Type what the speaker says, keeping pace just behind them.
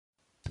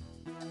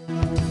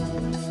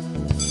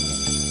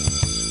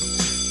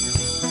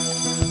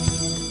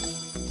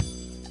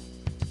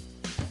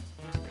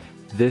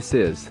This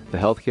is the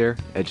Healthcare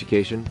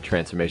Education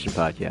Transformation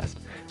Podcast,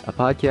 a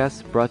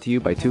podcast brought to you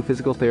by two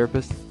physical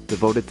therapists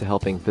devoted to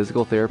helping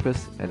physical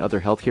therapists and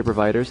other healthcare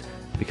providers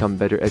become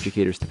better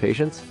educators to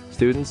patients,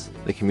 students,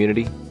 the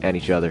community, and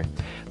each other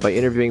by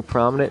interviewing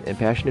prominent and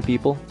passionate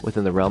people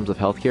within the realms of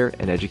healthcare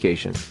and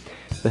education.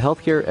 The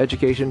Healthcare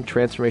Education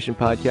Transformation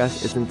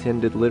Podcast is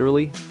intended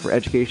literally for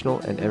educational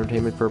and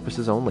entertainment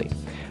purposes only.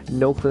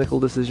 No clinical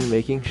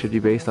decision-making should be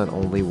based on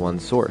only one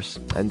source,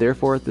 and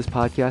therefore this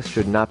podcast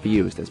should not be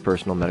used as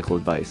personal medical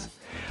advice.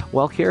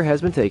 While care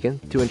has been taken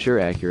to ensure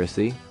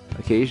accuracy,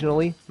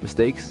 occasionally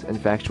mistakes and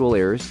factual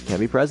errors can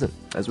be present,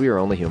 as we are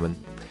only human.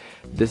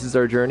 This is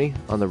our journey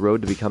on the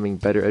road to becoming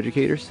better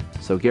educators,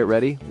 so get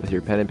ready with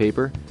your pen and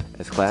paper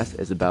as class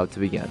is about to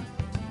begin.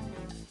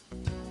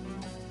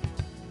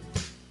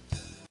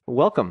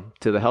 Welcome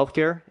to the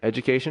Healthcare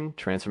Education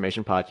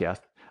Transformation Podcast.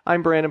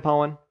 I'm Brandon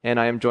Powen, and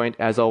I am joined,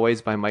 as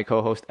always, by my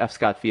co-host, F.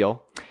 Scott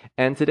Fiel.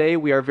 And today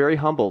we are very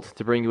humbled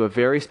to bring you a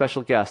very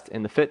special guest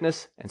in the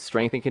fitness and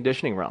strength and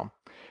conditioning realm.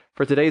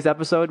 For today's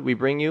episode, we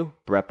bring you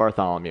Brett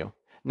Bartholomew.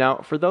 Now,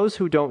 for those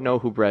who don't know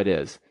who Brett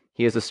is,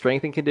 he is a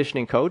strength and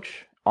conditioning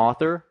coach,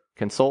 author,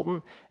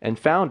 consultant, and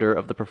founder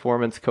of the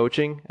performance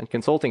coaching and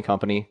consulting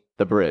company,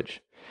 The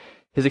Bridge.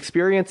 His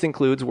experience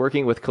includes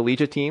working with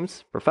collegiate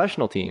teams,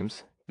 professional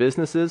teams,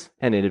 businesses,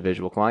 and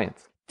individual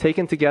clients.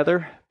 Taken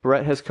together,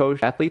 Brett has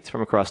coached athletes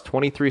from across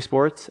 23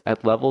 sports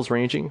at levels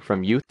ranging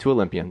from youth to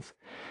Olympians.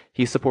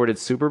 He supported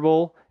Super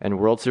Bowl and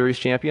World Series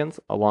champions,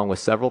 along with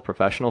several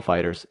professional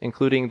fighters,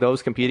 including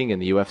those competing in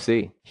the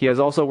UFC. He has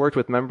also worked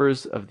with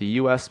members of the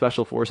U.S.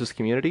 Special Forces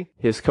community.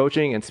 His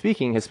coaching and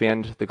speaking has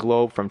spanned the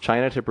globe from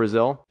China to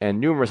Brazil and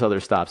numerous other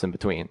stops in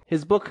between.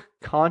 His book,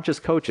 Conscious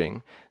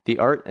Coaching, The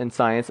Art and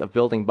Science of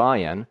Building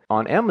Buy-In,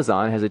 on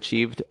Amazon has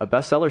achieved a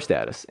bestseller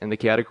status in the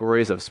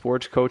categories of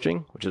sports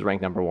coaching, which is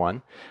ranked number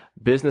 1,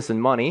 business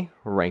and money,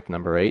 ranked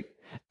number 8,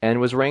 and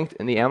was ranked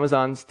in the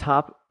Amazon's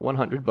top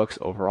 100 books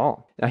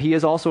overall. Now, he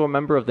is also a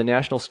member of the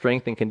National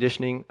Strength and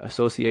Conditioning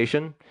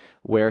Association,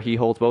 where he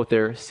holds both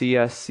their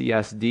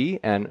CSCSD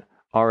and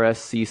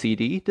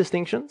RSCCD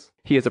distinctions.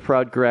 He is a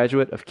proud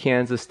graduate of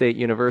Kansas State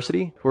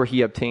University, where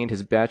he obtained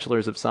his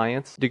Bachelor's of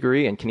Science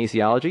degree in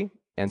kinesiology,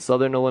 and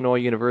Southern Illinois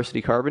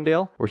University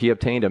Carbondale, where he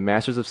obtained a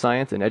Master's of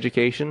Science in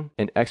Education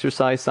and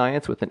Exercise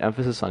Science with an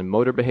emphasis on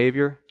motor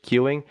behavior,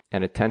 cueing,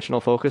 and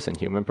attentional focus in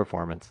human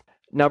performance.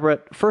 Now,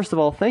 Brett, first of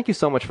all, thank you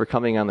so much for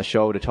coming on the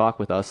show to talk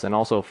with us, and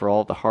also for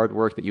all the hard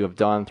work that you have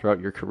done throughout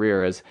your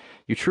career, as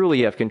you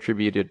truly have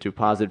contributed to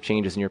positive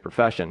changes in your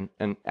profession.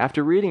 And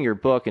after reading your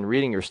book and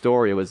reading your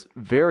story, it was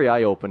very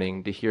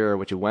eye-opening to hear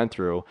what you went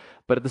through,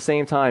 but at the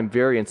same time,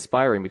 very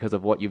inspiring because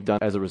of what you've done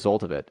as a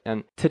result of it.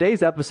 And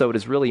today's episode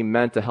is really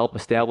meant to help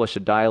establish a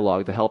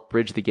dialogue to help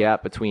bridge the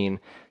gap between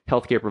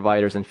healthcare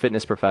providers and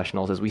fitness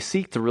professionals as we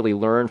seek to really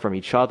learn from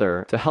each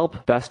other to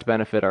help best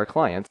benefit our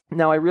clients.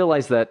 Now, I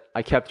realize that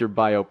I kept your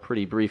bio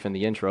pretty brief in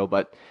the intro,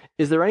 but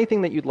is there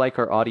anything that you'd like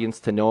our audience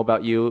to know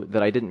about you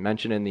that I didn't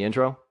mention in the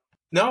intro?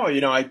 No,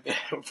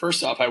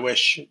 first off, I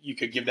wish you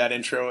could give that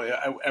intro.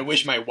 I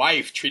wish my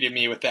wife treated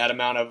me with that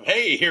amount of,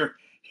 hey,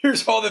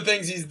 here's all the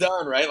things he's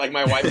done, right? Like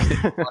my wife,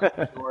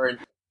 and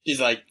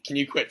she's like, can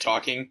you quit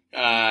talking?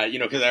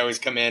 Because I always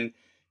come in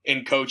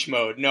coach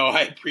mode. No,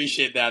 I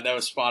appreciate that. That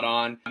was spot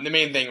on. The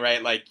main thing,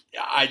 right? Like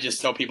I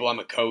just tell people I'm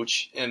a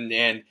coach, and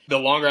the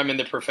longer I'm in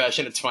the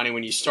profession, it's funny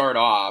when you start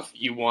off,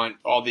 you want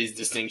all these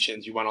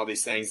distinctions, you want all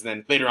these things. And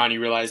then later on you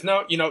realize,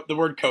 no, the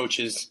word coach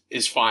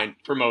is fine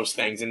for most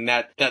things. And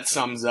that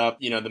sums up,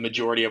 the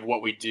majority of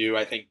what we do.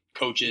 I think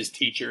coaches,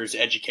 teachers,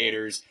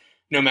 educators,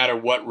 no matter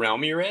what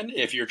realm you're in,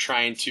 if you're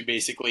trying to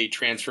basically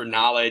transfer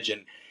knowledge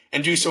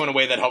and do so in a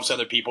way that helps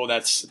other people,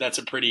 that's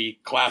a pretty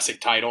classic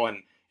title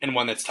and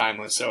one that's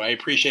timeless. So I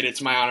appreciate it.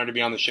 It's my honor to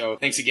be on the show.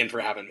 Thanks again for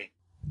having me.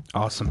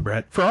 Awesome,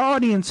 Brett. For our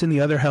audience in the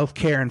other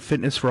healthcare and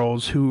fitness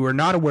roles who are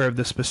not aware of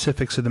the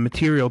specifics of the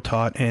material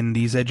taught in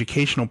these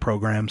educational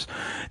programs,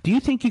 do you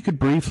think you could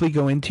briefly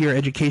go into your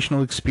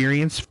educational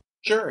experience?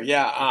 Sure,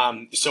 yeah.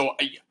 So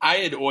I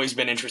had always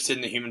been interested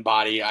in the human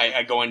body.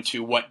 I go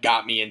into what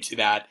got me into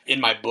that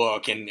in my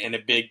book, and a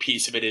big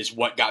piece of it is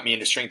what got me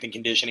into strength and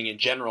conditioning in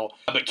general.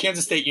 But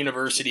Kansas State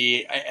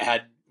University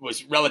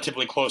was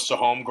relatively close to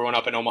home growing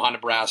up in Omaha,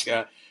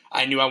 Nebraska.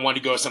 I knew I wanted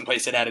to go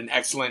someplace that had an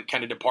excellent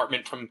kind of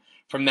department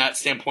from that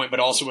standpoint,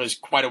 but also was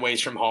quite a ways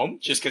from home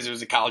just because it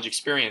was a college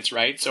experience,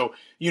 right? So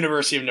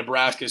University of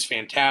Nebraska is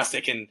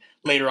fantastic. And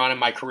later on in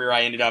my career,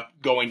 I ended up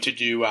going to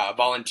do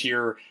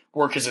volunteer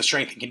work as a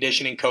strength and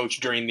conditioning coach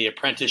during the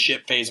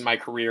apprenticeship phase of my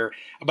career.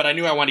 But I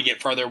knew I wanted to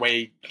get farther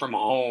away from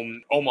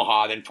home,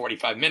 Omaha, than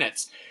 45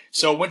 minutes.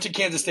 So went to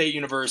Kansas State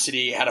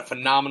University, had a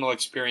phenomenal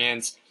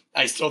experience.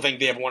 I still think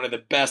they have one of the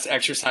best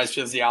exercise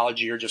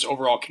physiology or just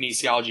overall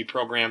kinesiology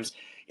programs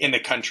in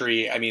the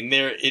country. I mean,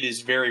 it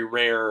is very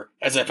rare,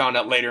 as I found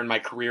out later in my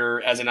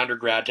career as an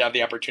undergrad, to have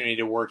the opportunity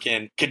to work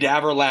in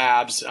cadaver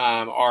labs.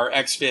 Our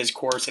ex-phys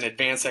course, an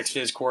advanced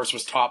ex-phys course,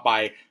 was taught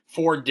by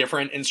 4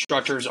 different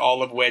instructors,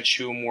 all of which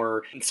whom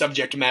were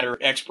subject matter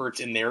experts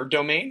in their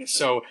domain.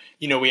 So,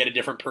 we had a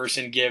different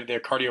person give the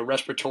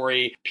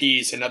cardiorespiratory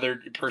piece,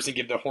 another person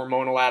give the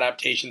hormonal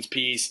adaptations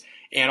piece,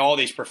 and all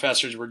these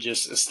professors were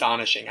just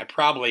astonishing. I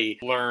probably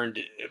learned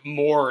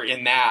more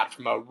in that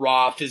from a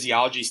raw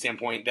physiology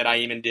standpoint that I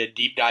even did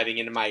deep diving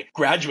into my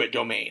graduate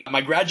domain.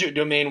 My graduate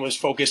domain was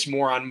focused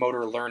more on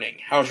motor learning.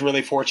 I was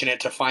really fortunate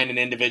to find an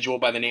individual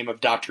by the name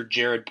of Dr.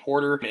 Jared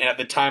Porter. And at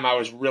the time, I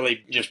was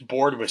really just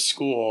bored with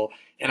school.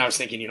 And I was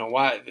thinking, you know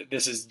what,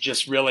 this is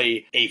just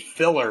really a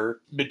filler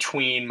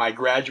between my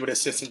graduate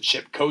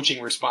assistantship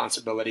coaching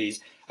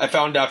responsibilities. I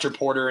found Dr.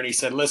 Porter and he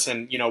said,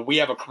 listen, we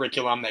have a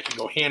curriculum that can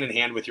go hand in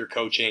hand with your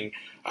coaching.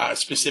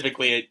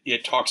 Specifically,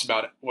 it talks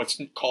about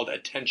what's called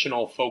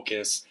attentional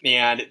focus.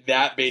 And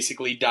that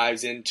basically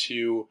dives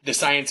into the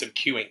science of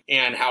cueing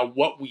and how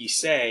what we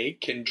say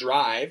can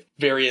drive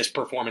various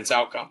performance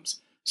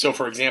outcomes. So,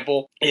 for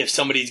example, if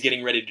somebody's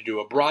getting ready to do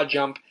a broad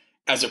jump,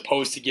 as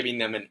opposed to giving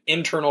them an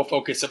internal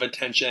focus of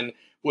attention,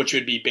 which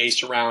would be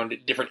based around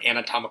different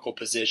anatomical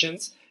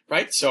positions,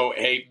 right? So,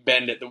 hey,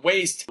 bend at the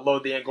waist,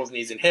 load the ankles,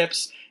 knees, and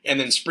hips, and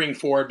then spring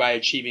forward by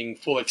achieving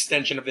full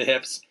extension of the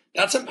hips.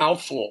 That's a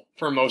mouthful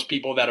for most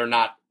people that are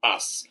not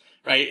us,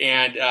 right?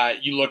 And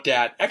you looked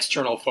at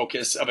external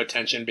focus of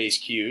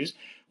attention-based cues,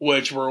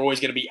 which were always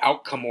going to be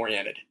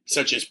outcome-oriented,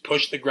 such as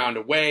push the ground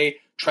away,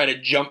 try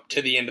to jump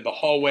to the end of the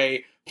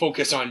hallway,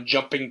 focus on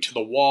jumping to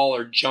the wall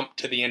or jump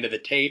to the end of the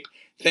tape.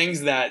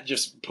 Things that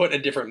just put a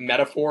different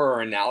metaphor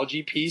or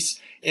analogy piece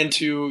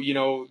into,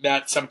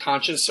 that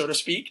subconscious, so to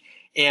speak.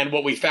 And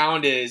what we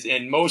found is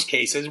in most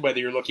cases, whether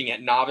you're looking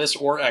at novice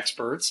or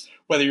experts,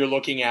 whether you're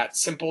looking at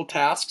simple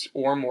tasks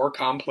or more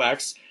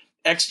complex,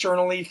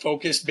 externally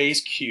focused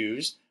based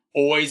cues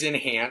always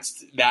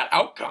enhanced that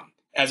outcome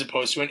as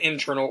opposed to an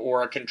internal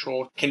or a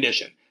control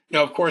condition.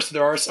 Now, of course,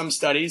 there are some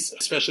studies,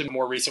 especially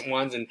more recent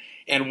ones,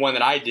 and one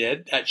that I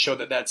did that showed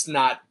that that's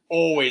not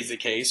always the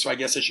case. So I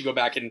guess I should go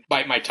back and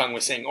bite my tongue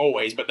with saying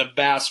always, but the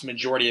vast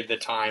majority of the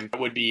time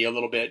would be a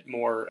little bit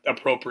more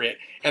appropriate.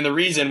 And the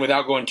reason,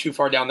 without going too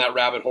far down that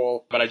rabbit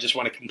hole, but I just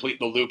want to complete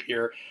the loop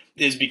here,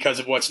 is because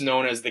of what's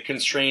known as the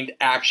constrained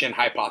action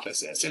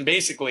hypothesis. And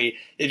basically,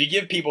 if you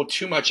give people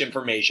too much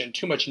information,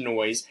 too much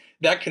noise,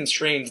 that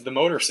constrains the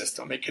motor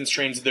system. It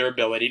constrains their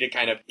ability to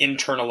kind of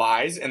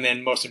internalize and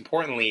then, most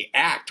importantly,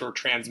 act or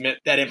transmit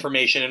that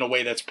information in a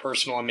way that's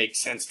personal and makes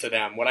sense to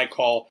them, what I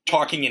call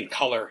talking in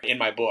color in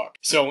my book.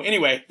 So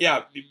anyway,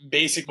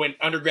 basic, went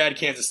undergrad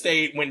Kansas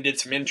State, went and did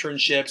some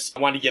internships. I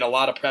wanted to get a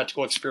lot of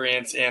practical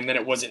experience, and then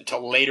it wasn't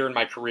until later in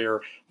my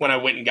career when I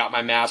went and got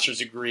my master's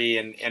degree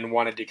and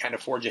wanted to kind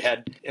of forge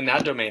ahead in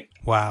that domain.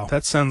 Wow,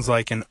 that sounds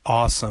like an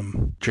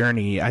awesome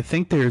journey. I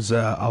think there's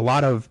a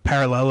lot of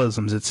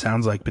parallelisms, it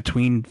sounds like,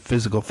 between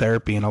physical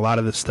therapy and a lot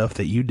of the stuff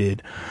that you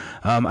did.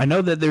 I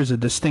know that there's a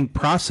distinct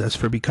process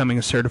for becoming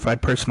a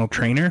certified personal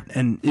trainer.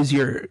 And is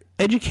your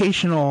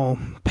educational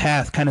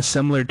path kind of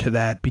similar to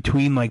that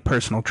between like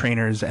personal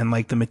trainers and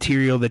like the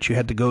material that you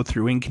had to go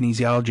through in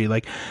kinesiology?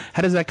 Like,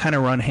 how does that kind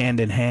of run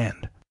hand in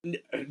hand?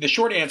 The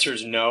short answer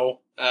is no.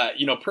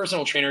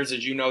 Personal trainers,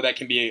 as you know, that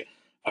can be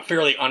a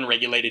fairly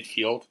unregulated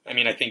field. I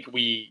mean, I think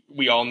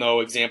we all know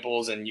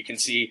examples, and you can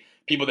see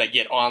people that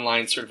get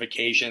online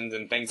certifications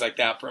and things like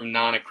that from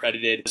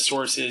non-accredited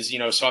sources,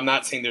 so I'm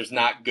not saying there's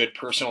not good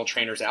personal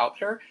trainers out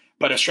there,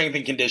 but a strength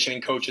and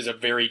conditioning coach is a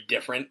very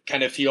different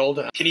kind of field.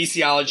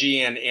 Kinesiology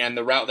and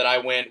the route that I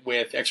went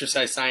with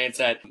exercise science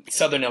at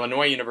Southern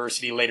Illinois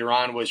University later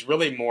on was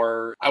really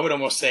more, I would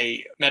almost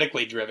say,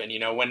 medically driven.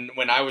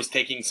 When I was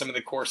taking some of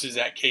the courses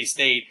at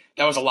K-State,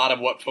 that was a lot of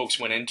what folks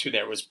went into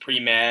there was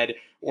pre-med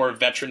or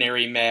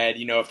veterinary med.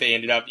 If they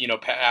ended up,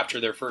 after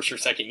their first or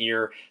second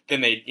year,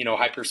 then they,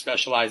 hyper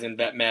specialize in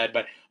vet med.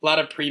 But a lot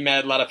of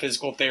pre-med, a lot of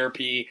physical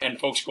therapy, and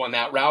folks going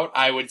that route.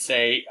 I would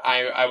say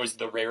I was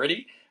the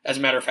rarity. As a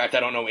matter of fact,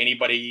 I don't know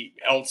anybody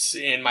else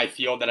in my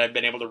field that I've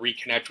been able to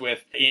reconnect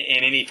with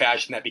in any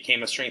fashion that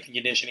became a strength and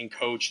conditioning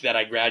coach that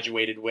I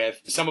graduated with.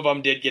 Some of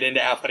them did get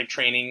into athletic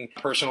training,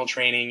 personal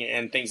training,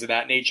 and things of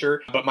that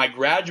nature. But my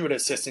graduate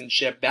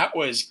assistantship, that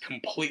was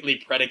completely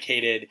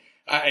predicated.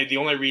 The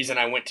only reason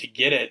I went to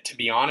get it, to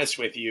be honest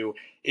with you,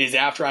 is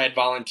after I had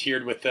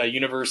volunteered with the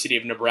University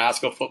of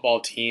Nebraska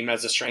football team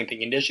as a strength and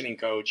conditioning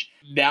coach.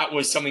 That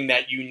was something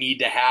that you need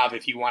to have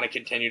if you want to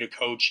continue to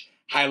coach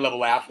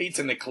high-level athletes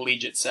in the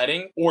collegiate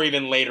setting, or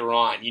even later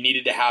on. You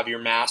needed to have your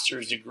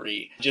master's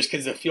degree, just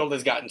because the field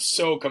has gotten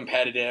so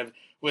competitive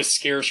with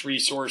scarce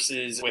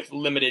resources, with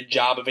limited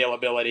job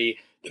availability.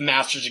 The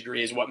master's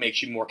degree is what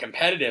makes you more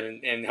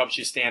competitive and helps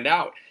you stand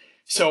out.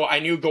 So I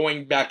knew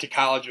going back to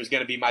college was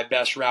going to be my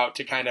best route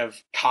to kind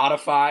of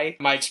codify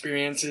my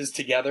experiences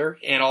together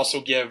and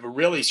also give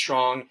really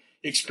strong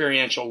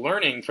experiential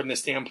learning from the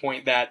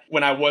standpoint that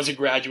when I was a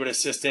graduate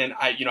assistant,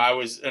 I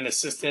was an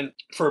assistant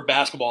for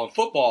basketball and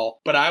football,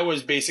 but I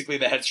was basically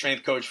the head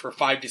strength coach for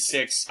 5 to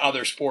 6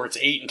 other sports,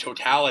 8 in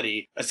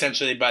totality,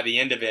 essentially by the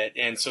end of it.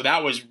 And so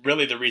that was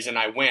really the reason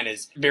I went,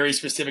 is very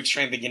specific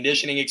strength and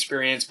conditioning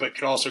experience, but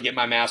could also get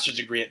my master's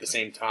degree at the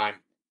same time.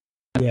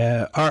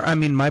 Yeah,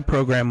 my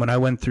program, when I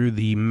went through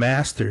the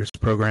master's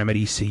program at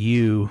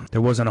ECU,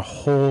 there wasn't a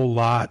whole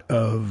lot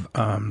of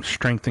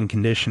strength and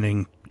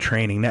conditioning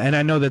training. And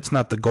I know that's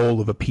not the goal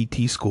of a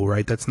PT school,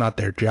 right? That's not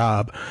their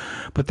job.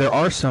 But there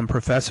are some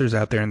professors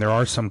out there and there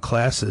are some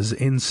classes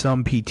in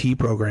some PT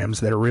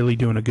programs that are really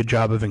doing a good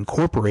job of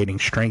incorporating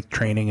strength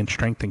training and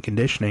strength and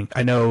conditioning.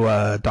 I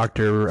know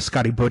Dr.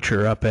 Scotty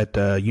Butcher up at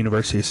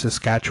University of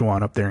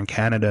Saskatchewan up there in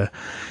Canada,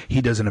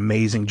 he does an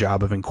amazing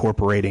job of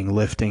incorporating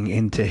lifting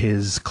into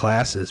his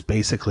classes,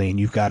 basically.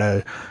 And you've got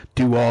to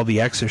do all the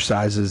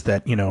exercises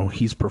that,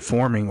 he's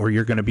performing or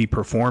you're going to be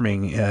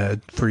performing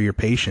for your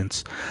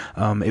patients.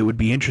 It would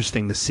be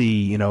interesting to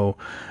see, a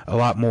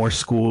lot more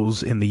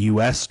schools in the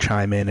U.S.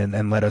 chime in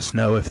and let us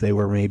know if they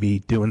were maybe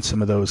doing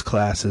some of those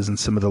classes and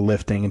some of the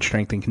lifting and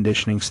strength and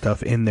conditioning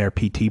stuff in their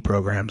PT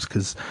programs.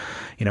 Because,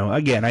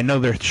 again, I know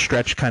they're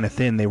stretched kind of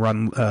thin. They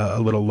run a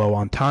little low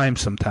on time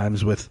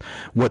sometimes with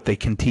what they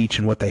can teach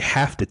and what they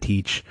have to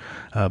teach.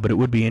 But it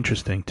would be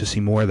interesting to see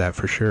more of that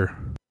for sure.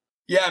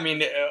 Yeah,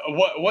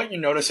 what you're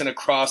noticing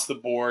across the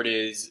board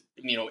is,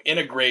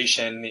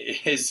 integration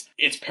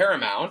it's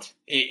paramount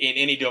in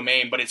any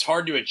domain, but it's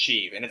hard to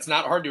achieve. And it's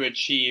not hard to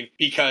achieve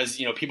because,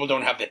 people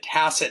don't have the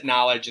tacit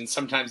knowledge and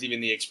sometimes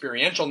even the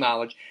experiential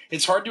knowledge.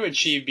 It's hard to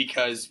achieve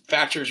because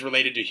factors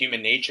related to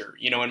human nature.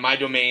 In my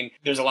domain,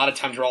 there's a lot of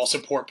times where I'll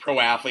support pro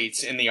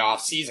athletes in the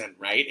off season,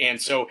 right?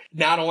 And so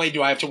not only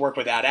do I have to work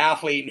with that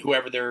athlete and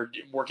whoever they're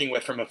working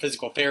with from a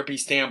physical therapy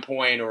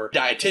standpoint or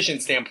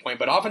dietitian standpoint,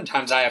 but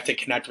oftentimes I have to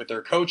connect with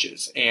their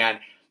coaches. And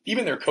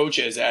even their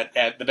coaches at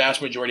the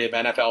vast majority of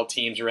NFL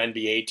teams or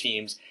NBA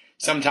teams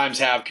sometimes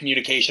have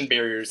communication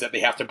barriers that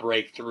they have to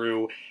break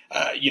through,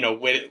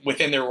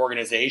 within their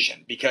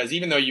organization. Because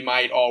even though you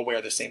might all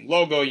wear the same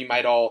logo, you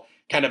might all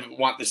kind of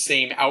want the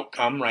same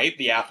outcome, right?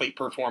 The athlete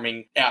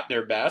performing at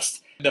their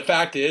best. The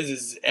fact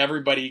is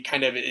everybody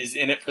kind of is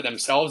in it for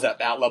themselves at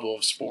that level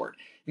of sport.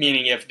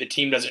 Meaning if the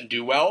team doesn't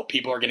do well,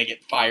 people are going to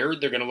get fired.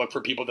 They're going to look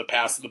for people to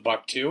pass the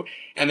buck to.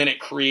 And then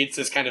it creates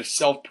this kind of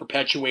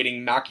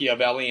self-perpetuating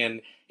Machiavellian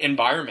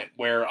environment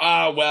where,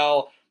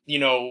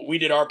 we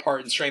did our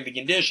part in strength and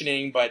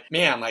conditioning, but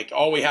man, like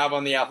all we have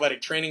on the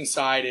athletic training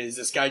side is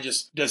this guy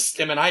just does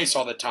stim and ice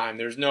all the time.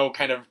 There's no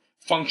kind of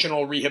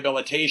functional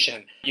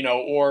rehabilitation,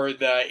 or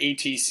the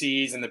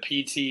ATCs and the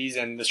PTs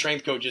and the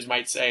strength coaches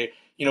might say,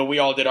 we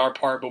all did our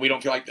part, but we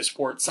don't feel like the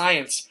sports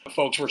science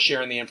folks were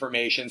sharing the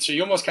information. So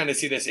you almost kind of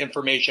see this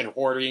information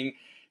hoarding,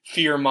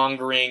 fear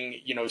mongering,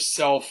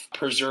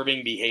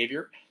 self-preserving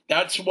behavior.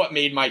 That's what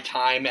made my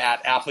time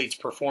at Athletes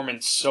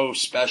Performance so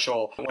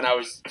special. When I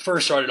was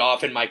first started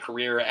off in my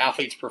career,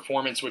 Athletes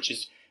Performance, which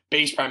is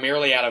based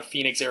primarily out of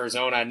Phoenix,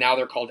 Arizona. Now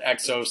they're called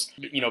Exos,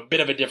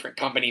 bit of a different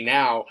company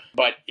now,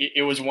 but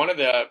it was one of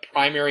the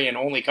primary and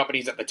only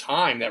companies at the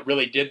time that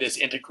really did this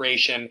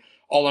integration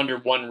all under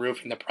one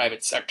roof in the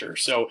private sector.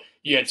 So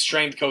you had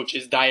strength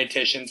coaches,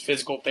 dietitians,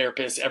 physical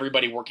therapists,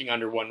 everybody working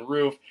under one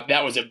roof.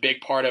 That was a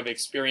big part of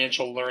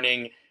experiential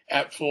learning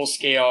at full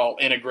scale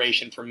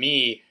integration for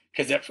me,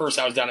 because at first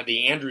I was down at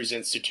the Andrews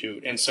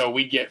Institute. And so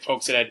we'd get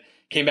folks that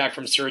came back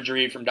from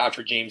surgery from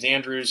Dr. James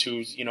Andrews,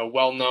 who's,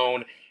 well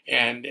known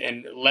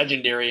and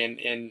legendary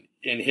in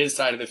his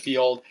side of the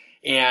field.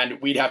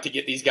 And we'd have to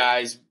get these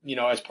guys,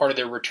 as part of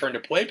their return to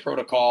play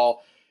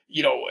protocol,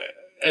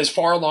 as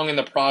far along in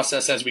the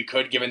process as we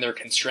could, given their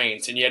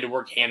constraints. And you had to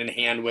work hand in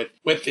hand with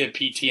the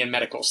PT and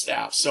medical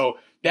staff. So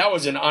that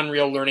was an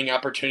unreal learning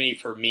opportunity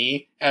for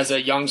me as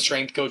a young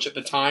strength coach at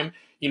the time.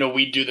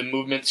 We do the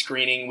movement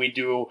screening, we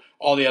do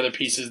all the other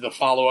pieces, the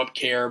follow-up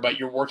care, but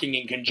you're working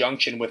in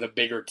conjunction with a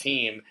bigger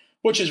team,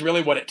 which is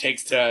really what it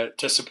takes to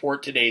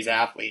support today's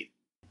athlete.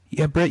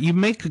 Yeah, Brett, you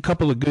make a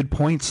couple of good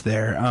points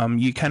there.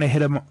 You kind of hit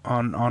them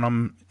on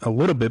them a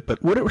little bit,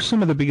 but what are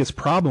some of the biggest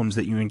problems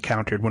that you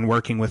encountered when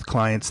working with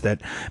clients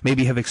that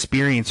maybe have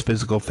experienced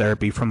physical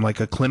therapy from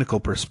like a clinical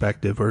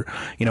perspective, or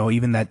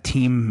even that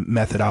team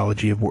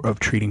methodology of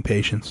treating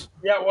patients?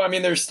 Yeah, well,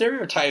 there's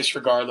stereotypes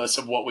regardless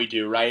of what we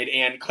do, right?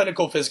 And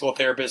clinical physical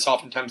therapists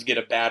oftentimes get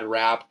a bad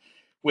rap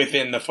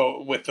within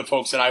with the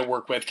folks that I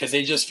work with, because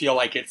they just feel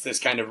like it's this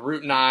kind of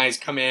routinized,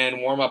 come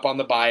in, warm up on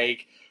the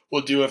bike.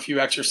 We'll do a few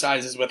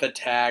exercises with a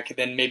tech.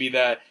 Then maybe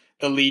the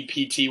lead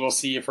PT will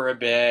see you for a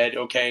bit.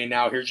 Okay,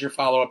 now here's your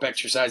follow-up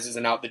exercises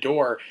and out the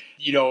door.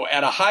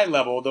 At a high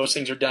level, those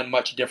things are done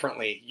much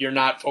differently. You're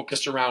not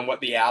focused around what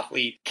the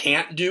athlete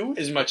can't do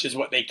as much as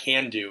what they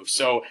can do.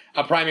 So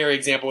a primary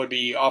example would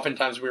be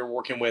oftentimes we were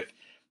working with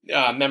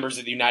members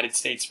of the United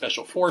States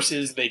Special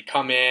Forces. They'd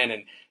come in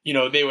and,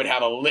 they would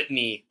have a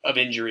litany of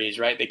injuries,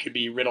 right? They could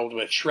be riddled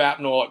with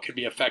shrapnel. It could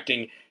be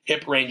affecting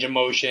hip range of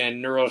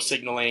motion,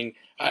 neurosignaling,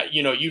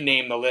 you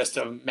name the list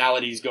of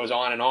maladies goes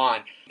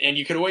on. And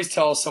you could always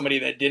tell somebody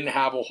that didn't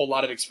have a whole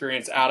lot of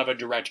experience out of a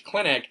direct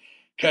clinic,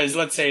 because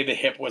let's say the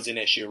hip was an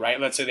issue, right?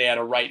 Let's say they had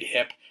a right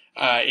hip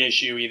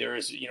issue, either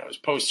as, as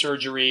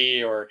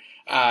post-surgery or,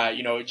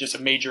 just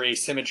a major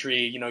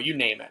asymmetry, you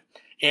name it.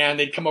 And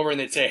they'd come over and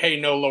they'd say, hey,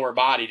 no lower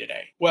body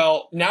today.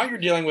 Well, now you're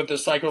dealing with the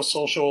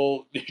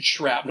psychosocial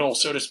shrapnel,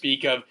 so to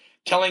speak, of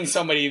telling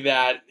somebody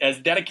that has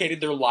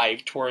dedicated their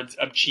life towards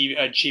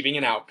achieving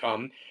an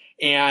outcome.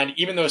 And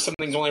even though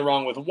something's only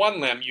wrong with one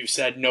limb, you've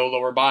said no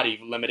lower body,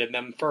 you've limited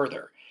them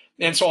further.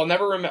 And so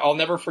I'll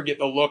never forget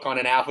the look on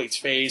an athlete's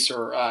face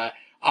or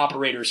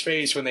operator's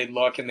face when they'd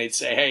look and they'd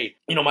say, hey,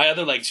 my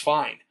other leg's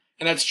fine.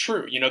 And that's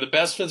true. The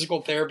best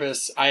physical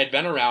therapists I had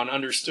been around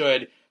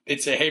understood.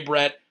 They'd say, hey,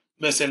 Brett,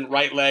 listen,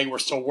 right leg, we're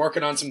still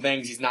working on some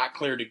things. He's not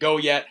cleared to go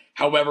yet.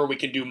 However, we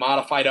can do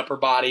modified upper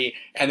body,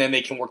 and then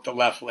they can work the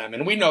left limb.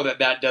 And we know that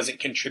that doesn't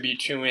contribute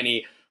to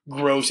any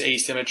gross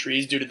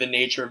asymmetries due to the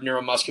nature of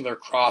neuromuscular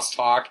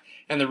crosstalk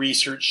and the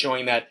research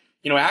showing that,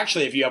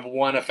 actually, if you have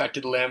one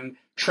affected limb,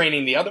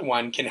 training the other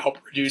one can help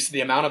reduce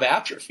the amount of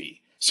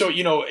atrophy. So,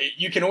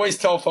 you can always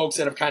tell folks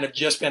that have kind of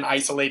just been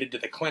isolated to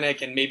the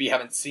clinic and maybe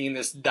haven't seen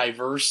this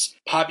diverse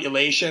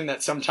population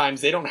that sometimes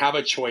they don't have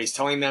a choice.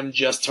 Telling them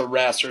just to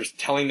rest or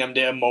telling them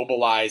to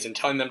immobilize and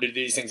telling them to do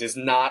these things is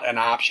not an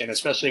option,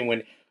 especially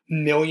when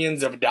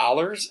millions of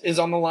dollars is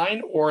on the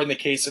line, or in the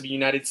case of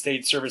United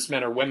States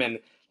servicemen or women,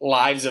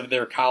 lives of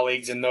their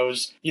colleagues and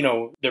those,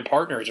 their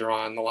partners are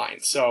on the line.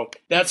 So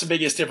that's the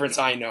biggest difference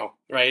I know,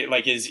 right?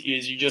 Like is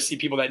you just see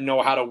people that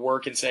know how to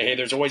work and say, hey,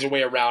 there's always a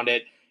way around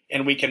it.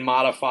 And we can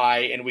modify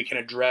and we can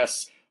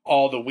address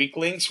all the weak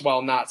links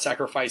while not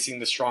sacrificing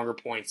the stronger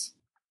points.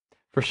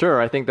 For sure.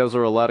 I think those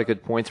are a lot of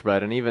good points,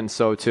 Brett. And even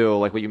so, too,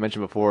 like what you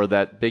mentioned before,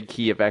 that big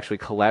key of actually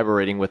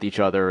collaborating with each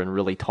other and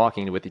really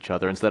talking with each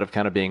other instead of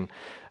kind of being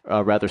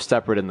rather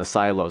separate in the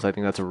silos. I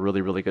think that's a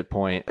really, really good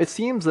point. It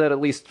seems that, at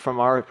least from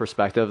our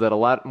perspective, that a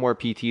lot more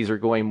PTs are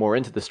going more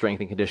into the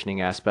strength and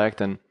conditioning aspect.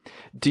 And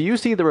do you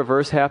see the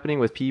reverse happening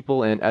with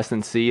people in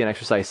S&C and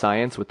exercise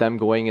science, with them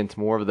going into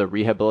more of the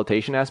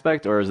rehabilitation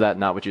aspect, or is that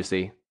not what you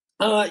see?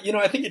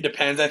 I think it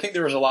depends. I think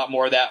there was a lot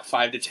more of that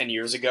 5 to 10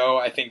 years ago.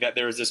 I think that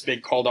there was this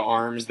big call to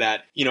arms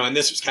that, and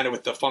this was kind of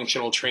with the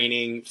functional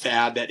training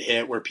fad that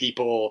hit where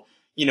people,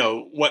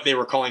 what they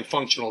were calling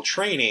functional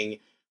training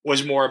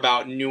was more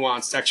about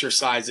nuanced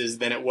exercises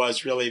than it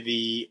was really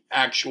the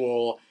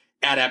actual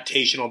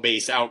adaptational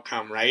based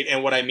outcome, right?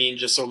 And what I mean,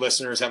 just so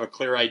listeners have a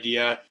clear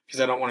idea,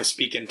 because I don't want to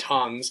speak in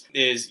tongues,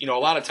 is, a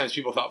lot of times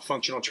people thought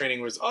functional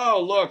training was,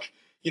 oh, look,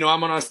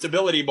 I'm on a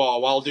stability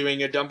ball while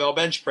doing a dumbbell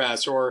bench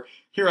press, or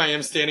here I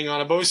am standing on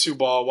a BOSU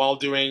ball while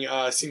doing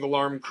a single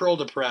arm curl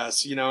to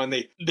press, and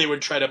they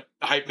would try to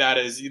hype that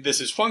as this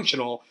is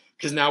functional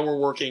because now we're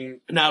working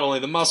not only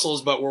the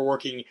muscles, but we're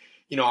working,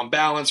 on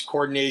balance,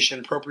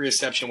 coordination,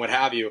 proprioception, what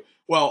have you.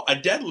 Well, a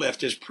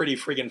deadlift is pretty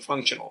friggin'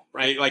 functional,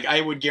 right? Like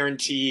I would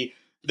guarantee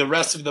the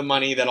rest of the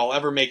money that I'll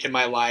ever make in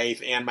my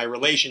life and my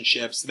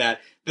relationships that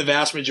the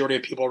vast majority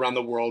of people around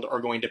the world are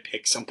going to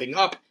pick something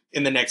up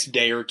in the next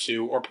day or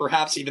two, or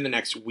perhaps even the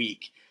next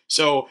week.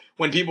 So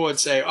when people would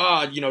say,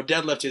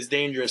 deadlift is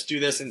dangerous, do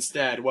this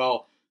instead.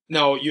 Well,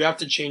 no, you have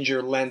to change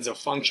your lens of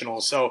functional.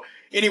 So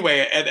anyway,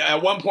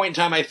 at one point in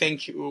time, I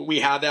think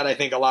we had that. I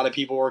think a lot of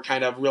people were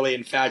kind of really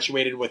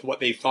infatuated with what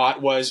they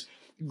thought was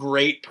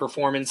great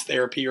performance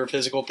therapy or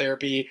physical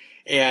therapy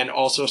and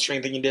also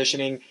strength and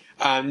conditioning.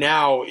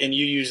 Now, and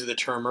you used the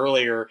term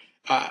earlier,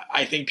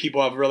 I think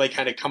people have really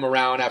kind of come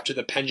around after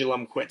the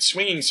pendulum quit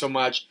swinging so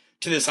much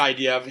to this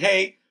idea of,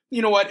 hey,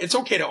 you know what? It's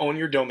okay to own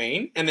your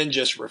domain and then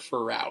just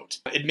refer out.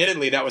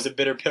 Admittedly, that was a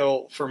bitter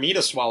pill for me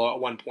to swallow at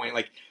one point.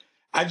 Like,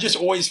 I've just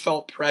always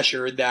felt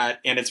pressured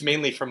that, and it's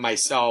mainly from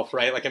myself,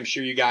 right? Like, I'm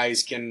sure you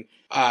guys can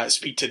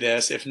speak to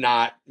this. If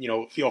not,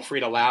 feel free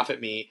to laugh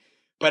at me.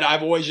 But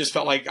I've always just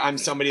felt like I'm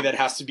somebody that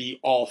has to be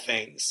all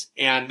things.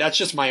 And that's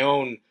just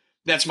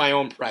that's my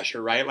own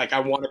pressure, right? Like, I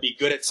want to be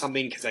good at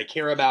something because I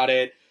care about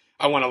it.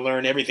 I want to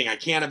learn everything I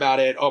can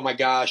about it. Oh my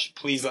gosh,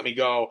 please let me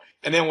go.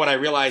 And then what I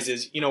realize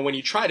is, when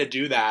you try to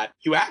do that,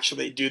 you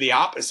actually do the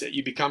opposite.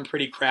 You become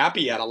pretty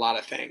crappy at a lot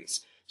of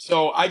things.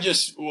 So I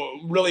just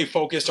really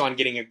focused on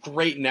getting a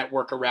great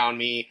network around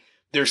me.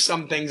 There's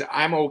some things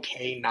I'm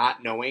okay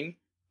not knowing,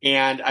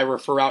 and I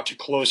refer out to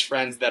close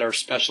friends that are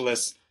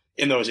specialists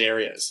in those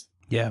areas.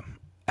 Yeah.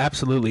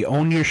 Absolutely.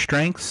 Own your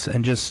strengths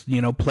and just,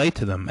 play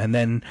to them. And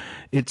then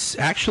it's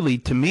actually,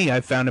 to me,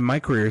 I've found in my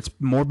career, it's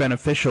more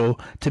beneficial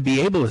to be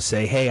able to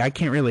say, hey, I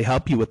can't really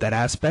help you with that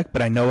aspect,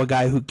 but I know a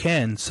guy who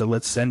can, so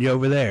let's send you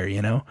over there,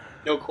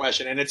 No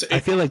question. And I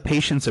feel like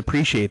patients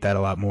appreciate that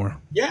a lot more.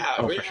 Yeah.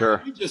 For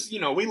sure. We just,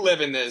 we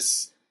live in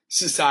this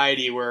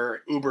society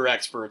where uber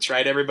experts,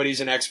 right? Everybody's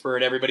an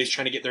expert. Everybody's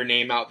trying to get their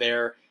name out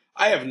there.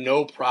 I have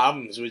no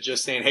problems with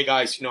just saying, hey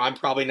guys, I'm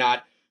probably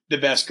not the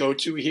best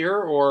go-to here,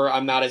 or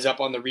I'm not as up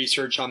on the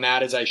research on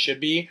that as I should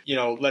be,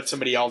 let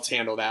somebody else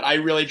handle that. I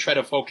really try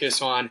to focus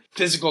on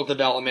physical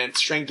development,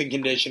 strength and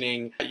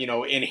conditioning,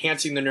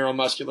 enhancing the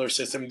neuromuscular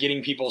system,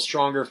 getting people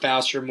stronger,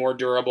 faster, more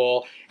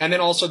durable, and then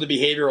also the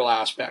behavioral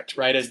aspect,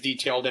 right, as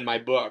detailed in my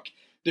book.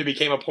 There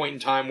became a point in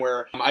time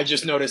where I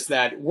just noticed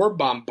that we're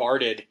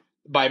bombarded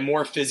by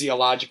more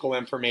physiological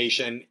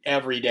information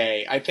every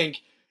day. I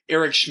think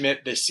Eric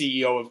Schmidt, the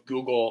CEO of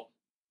Google,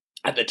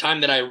 at the time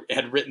that I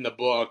had written the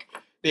book,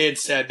 they had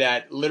said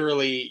that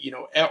literally,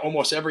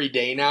 almost every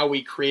day now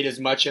we create as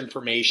much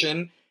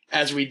information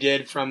as we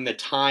did from the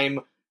time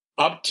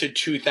up to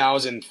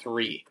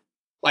 2003.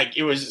 Like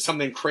it was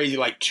something crazy,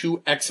 like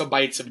 2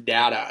 exabytes of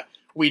data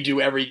we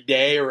do every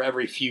day or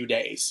every few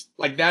days.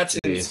 Like that's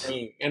Jeez.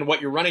 insane. And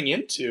what you're running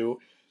into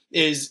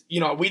is,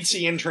 we'd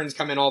see interns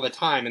come in all the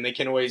time and they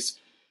can always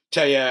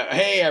tell you,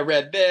 hey, I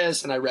read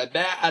this and I read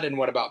that. And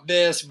what about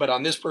this? But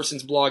on this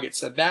person's blog, it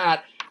said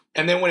that.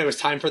 And then when it was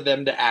time for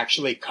them to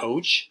actually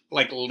coach,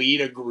 like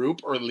lead a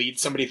group or lead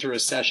somebody through a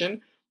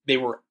session, they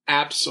were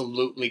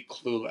absolutely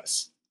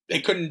clueless. They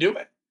couldn't do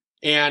it.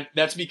 And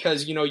that's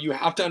because, you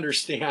have to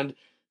understand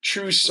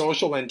true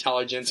social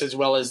intelligence as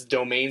well as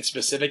domain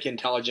specific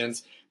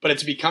intelligence, but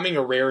it's becoming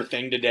a rare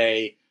thing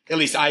today. At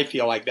least I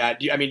feel like that.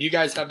 Do you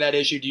guys have that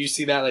issue? Do you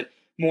see that, like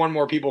more and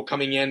more people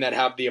coming in that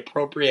have the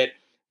appropriate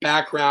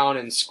background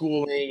and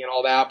schooling and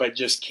all that, but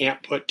just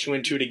can't put two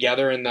and two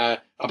together in the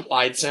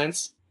applied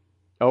sense?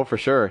 Oh, for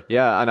sure.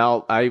 Yeah. And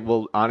I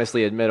will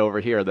honestly admit over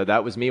here that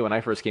that was me when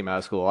I first came out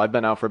of school. I've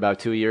been out for about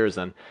 2 years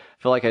and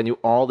I feel like I knew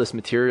all this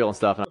material and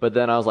stuff. But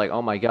then I was like,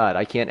 oh my God,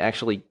 I can't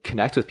actually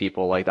connect with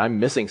people. Like I'm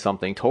missing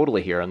something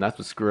totally here. And that's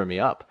what's screwing me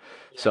up.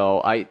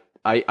 So I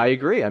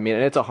agree. I mean,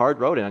 and it's a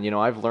hard road. And,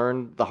 I've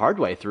learned the hard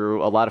way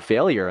through a lot of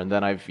failure. And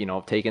then I've,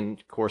 taken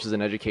courses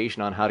in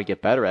education on how to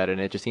get better at it.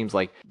 And it just seems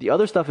like the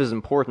other stuff is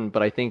important,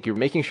 but I think you're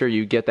making sure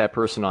you get that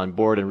person on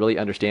board and really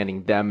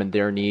understanding them and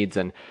their needs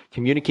and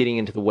communicating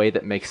into the way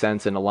that makes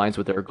sense and aligns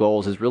with their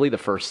goals is really the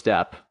first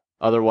step.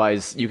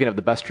 Otherwise, you can have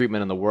the best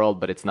treatment in the world,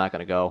 but it's not going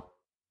to go.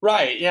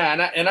 Right.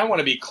 Yeah. And I want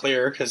to be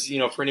clear because,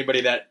 for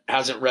anybody that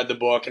hasn't read the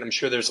book, and I'm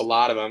sure there's a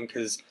lot of them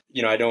because,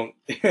 I don't,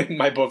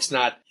 my book's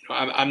not,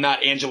 I'm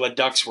not Angela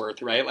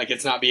Ducksworth, right? Like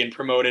it's not being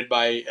promoted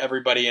by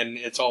everybody and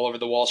it's all over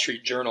the Wall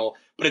Street Journal,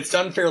 but it's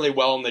done fairly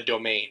well in the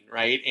domain,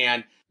 right?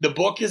 And the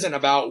book isn't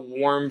about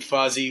warm,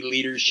 fuzzy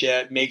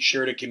leadership. Make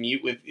sure to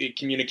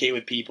communicate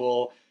with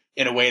people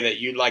in a way that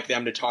you'd like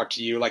them to talk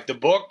to you. Like the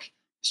book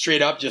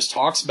straight up just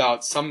talks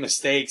about some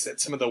mistakes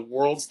that some of the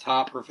world's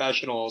top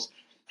professionals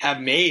have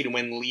made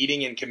when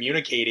leading and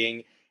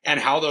communicating, and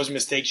how those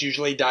mistakes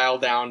usually dial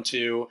down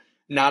to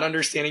not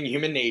understanding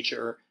human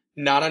nature,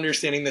 not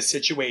understanding the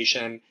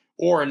situation,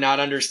 or not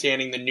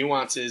understanding the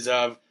nuances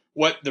of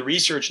what the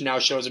research now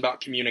shows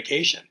about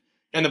communication.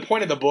 And the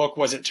point of the book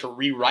wasn't to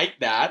rewrite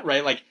that,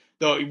 right? Like,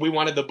 though we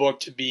wanted the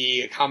book to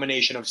be a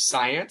combination of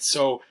science.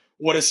 So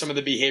what does some of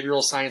the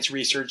behavioral science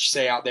research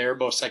say out there,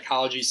 both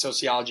psychology,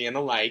 sociology, and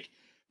the like,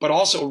 but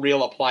also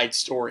real applied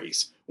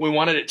stories. We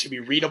wanted it to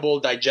be readable,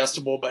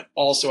 digestible, but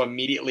also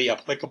immediately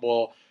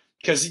applicable.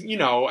 Because,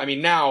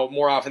 now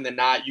more often than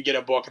not, you get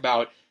a book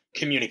about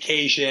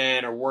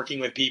communication or working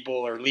with people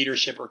or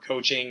leadership or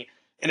coaching,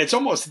 and it's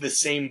almost the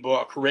same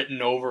book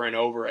written over and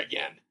over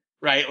again,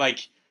 right?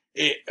 Like,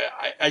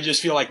 I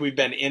just feel like we've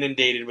been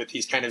inundated with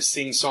these kind of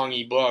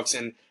sing-songy books,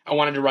 and I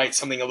wanted to write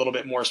something a little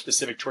bit more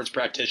specific towards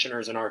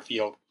practitioners in our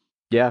field.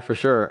 Yeah, for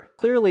sure.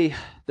 Clearly,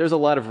 there's a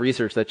lot of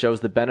research that shows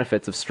the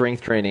benefits of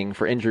strength training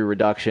for injury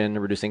reduction,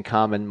 reducing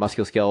common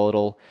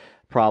musculoskeletal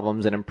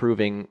problems, and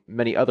improving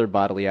many other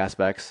bodily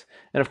aspects.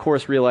 And of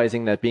course,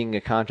 realizing that being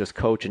a conscious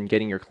coach and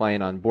getting your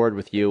client on board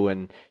with you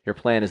and your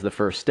plan is the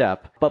first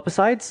step. But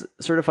besides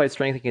certified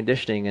strength and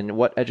conditioning and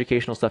what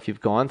educational stuff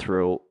you've gone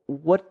through,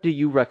 what do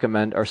you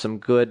recommend are some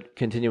good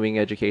continuing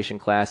education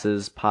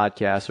classes,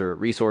 podcasts, or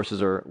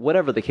resources, or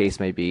whatever the case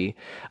may be,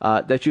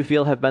 that you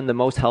feel have been the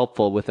most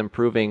helpful with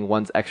improving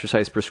one's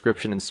exercise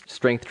prescription and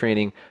strength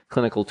training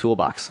clinical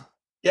toolbox?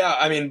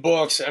 Yeah,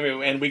 books.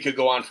 And we could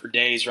go on for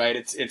days, right?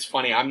 It's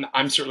funny.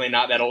 I'm certainly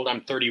not that old.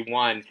 I'm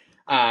 31.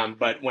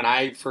 But when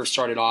I first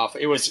started off,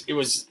 it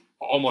was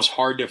almost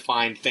hard to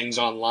find things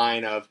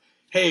online of,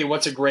 hey,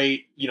 what's a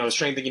great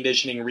strength and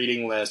conditioning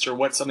reading list, or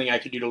what's something I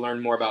could do to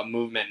learn more about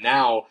movement.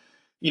 Now,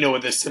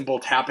 with a simple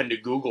tap into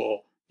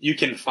Google, you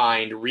can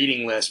find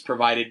reading lists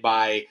provided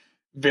by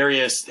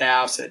various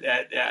staffs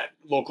at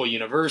local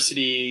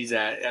universities,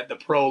 at the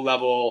pro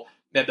level,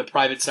 at the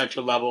private sector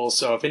level.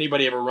 So if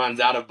anybody ever runs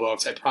out of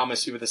books, I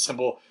promise you with a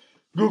simple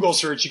Google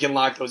search, you can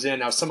lock those in.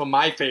 Now, some of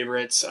my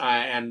favorites,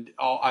 and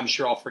I'm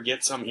sure I'll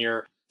forget some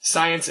here,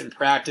 Science and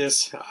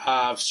Practice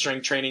of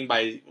Strength Training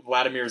by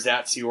Vladimir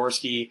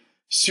Zatsiorsky,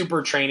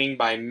 Super Training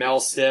by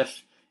Mel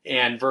Siff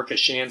and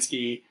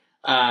Verkhoshansky.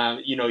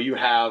 You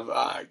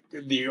have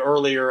the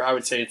earlier, I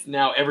would say it's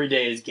now Every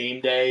Day is Game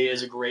Day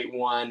is a great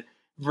one.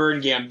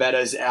 Vern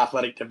Gambetta's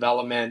Athletic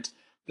Development,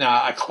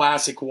 a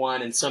classic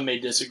one, and some may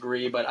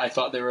disagree, but I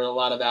thought there was a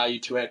lot of value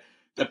to it.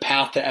 The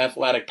Path to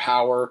Athletic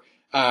Power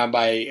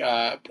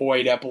by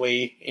Boyd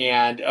Epley.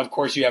 And, of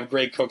course, you have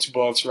Gray Cook's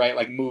books, right,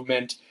 like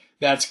Movement.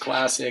 That's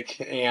classic.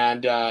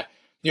 And,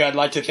 I'd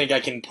like to think I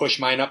can push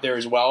mine up there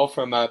as well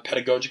from a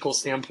pedagogical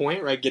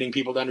standpoint, right, getting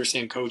people to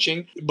understand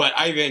coaching. But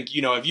I think,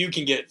 if you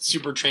can get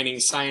Super Training,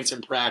 Science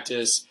and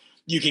Practice,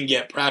 you can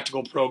get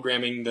Practical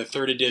Programming, the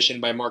third edition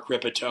by Mark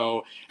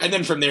Rippetoe. And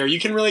then from there, you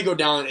can really go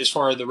down as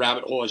far as the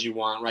rabbit hole as you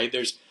want, right?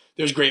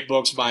 There's great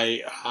books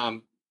by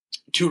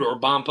Tudor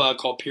Bompa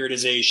called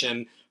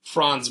Periodization.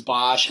 Franz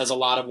Bosch has a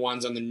lot of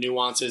ones on the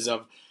nuances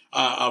of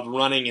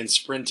running and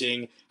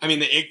sprinting.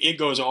 It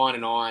goes on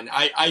and on.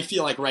 I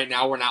feel like right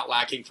now we're not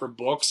lacking for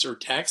books or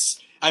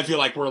texts. I feel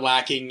like we're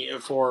lacking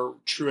for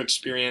true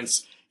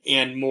experience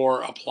and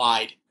more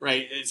applied,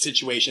 right,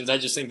 situations. I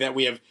just think that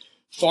we have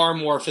far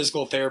more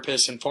physical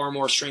therapists and far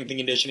more strength and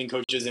conditioning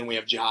coaches than we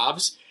have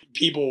jobs.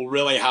 People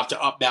really have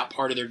to up that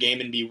part of their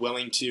game and be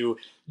willing to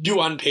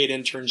do unpaid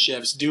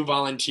internships, do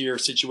volunteer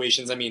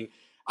situations. I mean,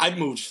 I've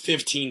moved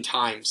 15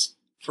 times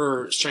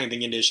for strength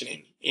and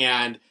conditioning,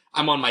 and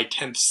I'm on my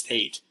 10th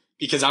state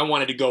because I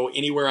wanted to go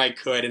anywhere I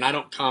could. And I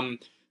don't come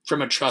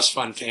from a trust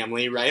fund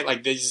family, right?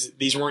 Like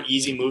these weren't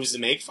easy moves to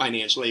make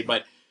financially,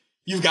 but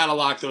you've got to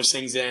lock those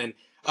things in.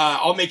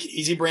 I'll make it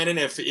easy, Brandon.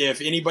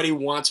 If anybody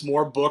wants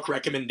more book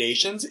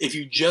recommendations, if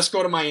you just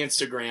go to my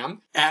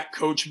Instagram at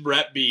Coach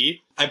Brett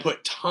B, I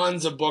put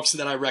tons of books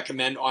that I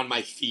recommend on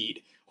my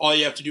feed. All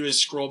you have to do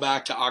is scroll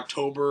back to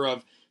October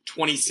of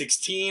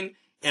 2016,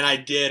 and I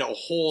did a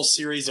whole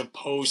series of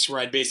posts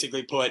where I'd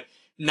basically put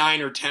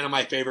 9 or 10 of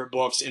my favorite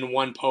books in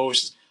one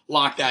post,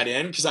 lock that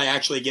in, because I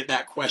actually get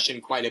that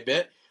question quite a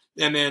bit.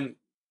 And then,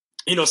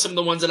 some of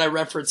the ones that I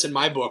reference in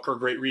my book are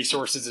great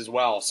resources as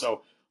well.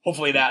 So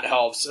hopefully that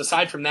helps.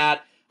 Aside from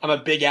that, I'm a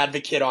big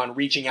advocate on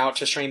reaching out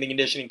to strength and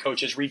conditioning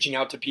coaches, reaching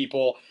out to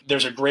people.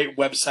 There's a great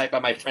website by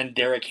my friend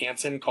Derek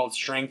Hansen called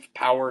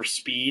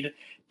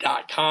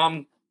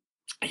strengthpowerspeed.com.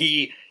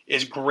 He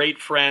is great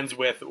friends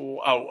with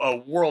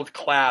a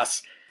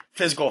world-class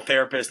physical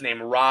therapist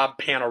named Rob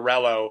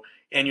Panarello,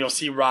 and you'll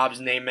see Rob's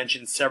name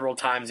mentioned several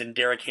times in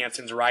Derek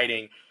Hansen's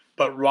writing.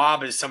 But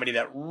Rob is somebody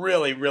that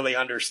really, really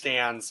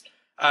understands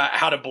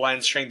how to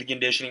blend strength and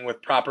conditioning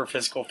with proper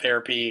physical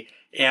therapy,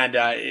 and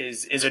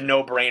is a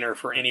no-brainer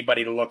for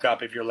anybody to look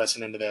up if you're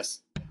listening to this.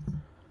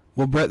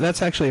 Well, Brett,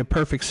 that's actually a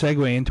perfect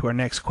segue into our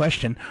next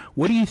question.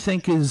 What do you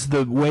think is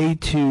the way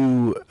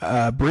to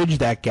bridge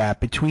that gap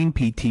between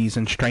PTs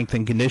and strength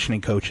and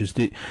conditioning coaches?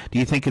 Do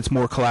you think it's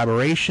more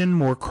collaboration,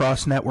 more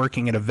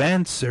cross-networking at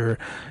events, or,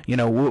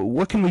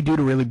 what can we do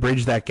to really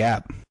bridge that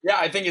gap? Yeah,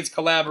 I think it's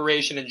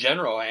collaboration in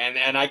general,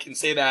 and I can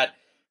say that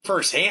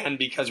firsthand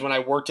because when I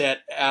worked at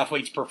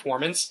Athletes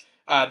Performance,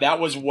 that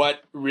was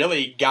what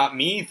really got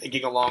me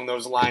thinking along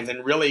those lines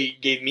and really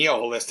gave me a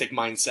holistic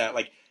mindset.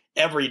 Like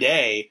every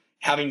day,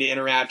 having to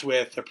interact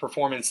with the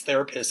performance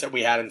therapists that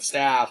we had in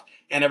staff,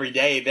 and every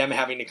day them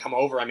having to come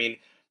over. I mean,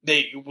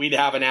 we'd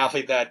have an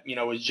athlete that,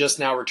 was just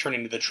now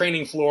returning to the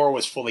training floor,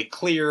 was fully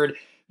cleared.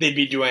 They'd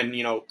be doing,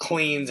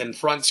 cleans and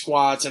front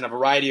squats and a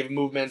variety of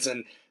movements,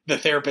 and the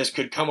therapist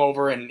could come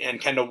over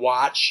and kind of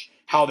watch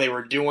how they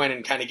were doing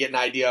and kind of get an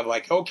idea of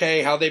like,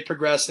 okay, how they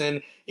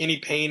progressing, any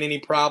pain, any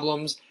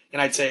problems. And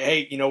I'd say,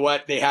 hey, you know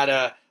what? They had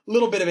a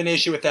little bit of an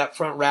issue with that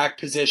front rack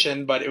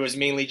position, but it was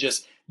mainly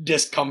just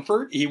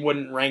discomfort. He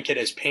wouldn't rank it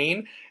as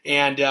pain.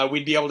 And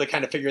we'd be able to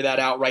kind of figure that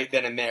out right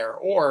then and there.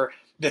 Or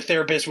the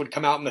therapist would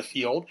come out in the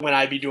field when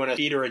I'd be doing a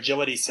feet or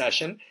agility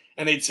session,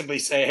 and they'd simply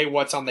say, hey,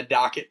 what's on the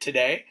docket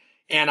today?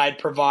 And I'd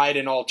provide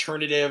an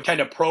alternative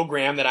kind of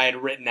program that I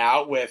had written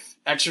out with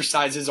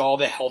exercises all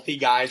the healthy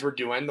guys were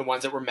doing, the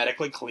ones that were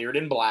medically cleared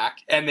in black,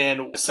 and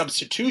then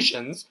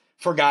substitutions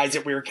for guys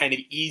that we were kind of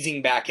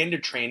easing back into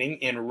training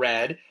in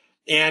red.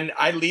 And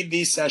I'd lead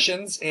these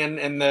sessions,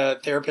 and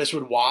the therapist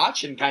would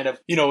watch and kind of,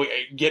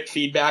 get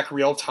feedback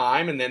real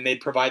time, and then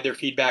they'd provide their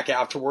feedback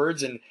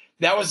afterwards. And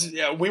that was,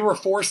 we were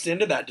forced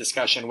into that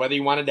discussion, whether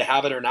you wanted to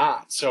have it or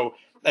not. So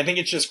I think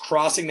it's just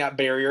crossing that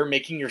barrier,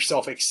 making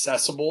yourself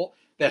accessible.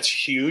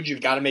 That's huge.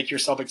 You've got to make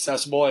yourself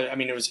accessible. I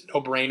mean, it was a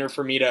no-brainer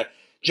for me to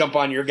jump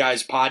on your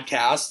guys'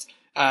 podcast.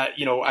 I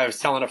was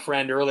telling a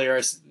friend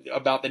earlier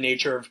about the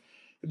nature of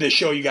the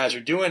show you guys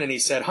are doing, and he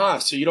said,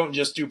 so you don't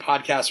just do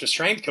podcasts with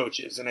strength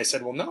coaches? And I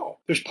said, well, no.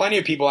 There's plenty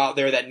of people out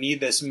there that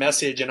need this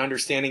message and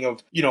understanding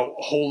of,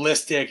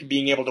 holistic,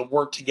 being able to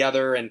work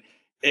together, and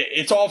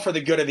it's all for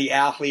the good of the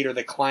athlete or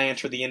the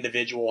client or the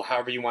individual,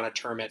 however you want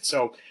to term it.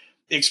 So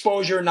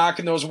exposure,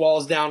 knocking those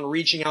walls down,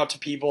 reaching out to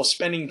people,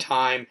 spending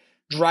time,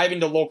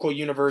 driving to local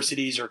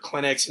universities or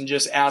clinics and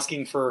just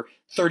asking for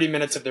 30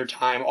 minutes of their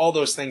time, all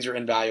those things are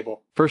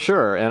invaluable. For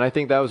sure. And I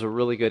think that was a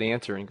really good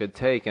answer and good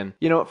take. And,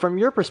 from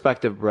your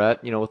perspective,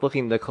 Brett, with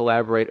looking to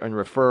collaborate and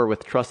refer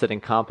with trusted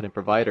and competent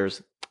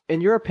providers,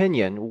 in your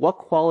opinion, what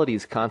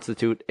qualities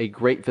constitute a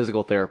great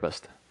physical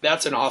therapist?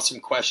 That's an awesome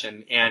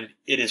question. And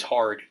it is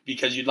hard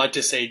because you'd like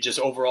to say just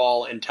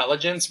overall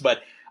intelligence,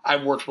 but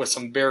I've worked with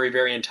some very,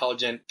 very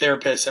intelligent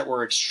therapists that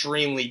were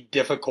extremely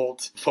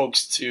difficult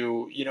folks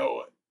to,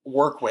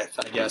 work with,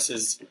 I guess,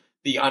 is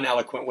the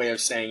uneloquent way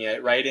of saying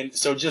it, right? And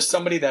so just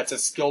somebody that's a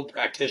skilled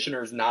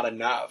practitioner is not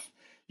enough.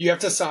 You have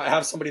to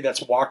have somebody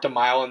that's walked a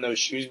mile in those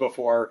shoes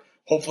before,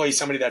 hopefully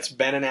somebody that's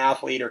been an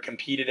athlete or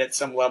competed at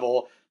some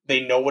level.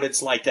 They know what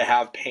it's like to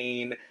have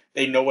pain.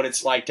 They know what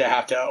it's like to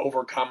have to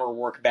overcome or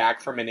work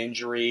back from an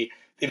injury.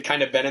 They've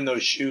kind of been in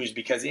those shoes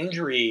because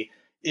injury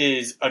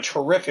is a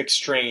terrific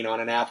strain on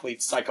an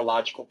athlete's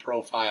psychological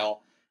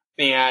profile.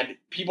 And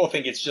people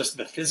think it's just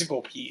the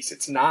physical piece.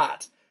 It's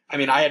not. I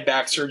mean, I had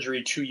back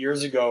surgery 2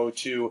 years ago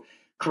to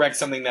correct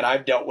something that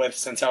I've dealt with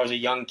since I was a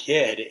young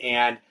kid.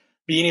 And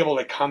being able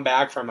to come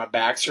back from a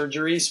back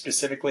surgery,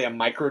 specifically a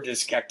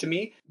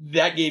microdiscectomy,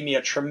 that gave me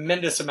a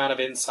tremendous amount of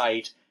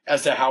insight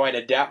as to how I'd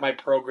adapt my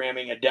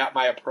programming, adapt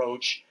my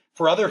approach,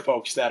 for other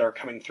folks that are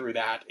coming through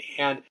that.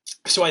 And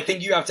so I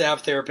think you have to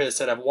have therapists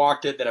that have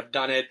walked it, that have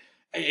done it.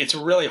 It's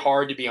really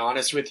hard, to be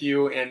honest with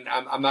you. And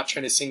I'm not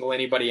trying to single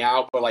anybody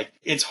out, but like,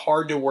 it's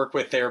hard to work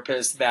with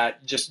therapists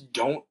that just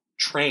don't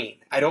train.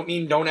 I don't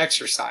mean don't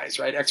exercise,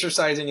 right?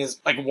 Exercising is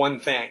like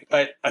one thing,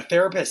 but a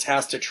therapist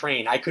has to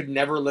train. I could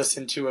never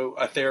listen to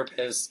a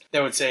therapist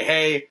that would say,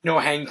 hey, no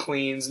hang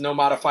cleans, no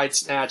modified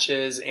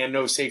snatches, and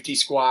no safety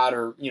squat,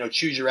 or,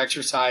 choose your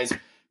exercise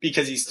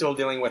because he's still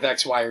dealing with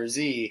X, Y, or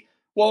Z.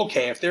 Well,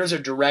 okay, if there's a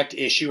direct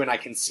issue and I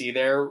can see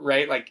there,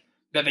 right, like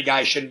that the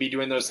guy shouldn't be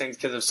doing those things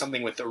because of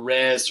something with the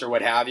wrist or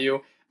what have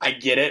you, I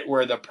get it,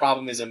 where the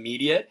problem is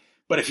immediate.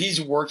 But if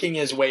he's working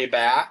his way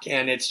back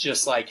and it's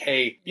just like,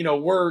 hey,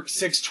 we're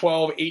 6,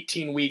 12,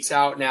 18 weeks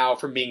out now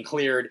from being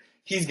cleared,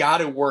 he's got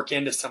to work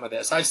into some of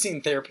this. I've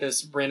seen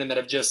therapists, Brandon, that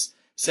have just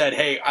said,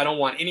 hey, I don't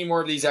want any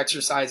more of these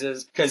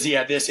exercises because he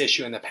had this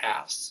issue in the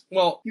past.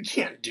 Well, you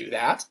can't do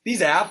that.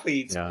 These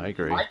athletes, Yeah, I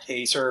agree. in my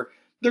case,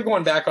 they're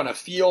going back on a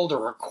field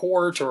or a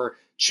court or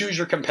choose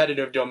your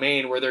competitive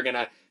domain where they're going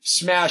to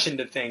smash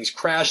into things,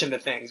 crash into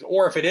things.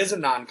 Or if it is a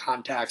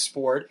non-contact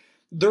sport,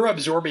 they're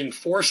absorbing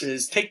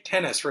forces. Take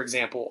tennis, for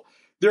example.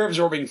 They're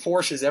absorbing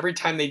forces every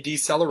time they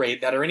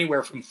decelerate that are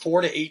anywhere from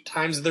 4 to 8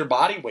 times their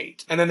body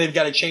weight. And then they've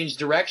got to change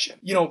direction.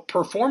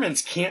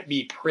 Performance can't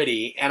be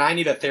pretty. And I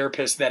need a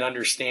therapist that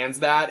understands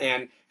that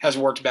and has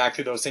worked back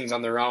through those things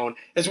on their own,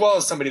 as well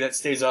as somebody that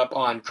stays up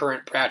on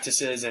current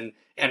practices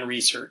and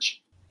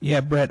research.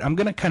 Yeah, Brett, I'm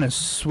going to kind of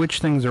switch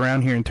things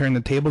around here and turn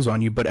the tables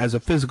on you, but as a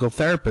physical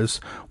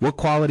therapist, what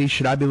qualities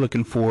should I be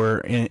looking for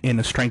in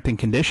a strength and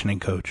conditioning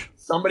coach?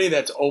 Somebody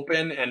that's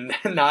open and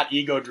not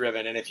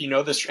ego-driven. And if you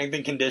know the strength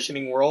and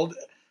conditioning world,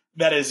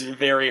 that is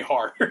very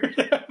hard.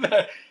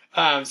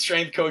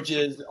 Strength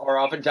coaches are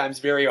oftentimes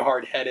very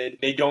hard-headed.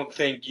 They don't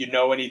think you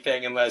know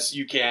anything unless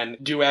you can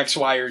do X,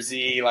 Y, or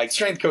Z. Like,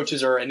 strength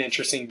coaches are an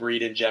interesting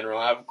breed in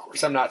general. Of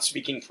course, I'm not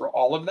speaking for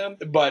all of them,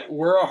 but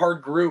we're a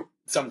hard group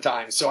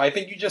sometimes. So I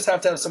think you just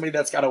have to have somebody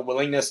that's got a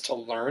willingness to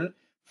learn,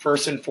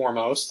 first and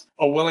foremost,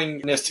 a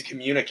willingness to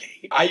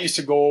communicate. I used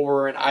to go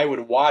over and I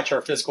would watch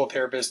our physical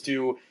therapists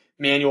do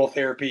manual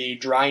therapy,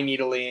 dry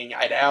needling.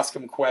 I'd ask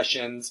them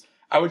questions.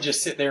 I would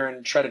just sit there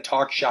and try to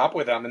talk shop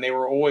with them. And they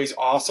were always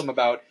awesome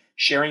about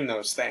sharing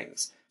those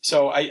things.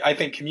 So I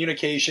think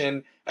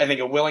communication, I think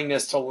a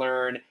willingness to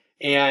learn,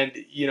 and,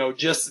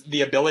 just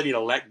the ability to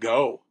let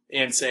go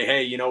and say,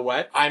 hey, you know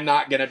what? I'm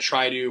not going to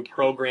try to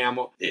program.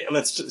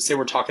 Let's just say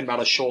we're talking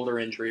about a shoulder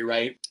injury,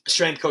 right?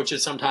 Strength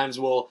coaches sometimes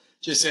will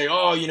just say,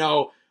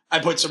 oh, I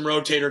put some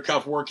rotator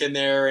cuff work in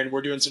there and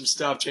we're doing some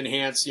stuff to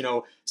enhance,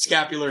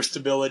 scapular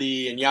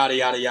stability and yada,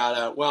 yada,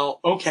 yada. Well,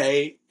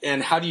 okay.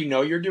 And how do you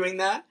know you're doing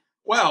that?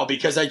 Well,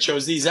 because I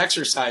chose these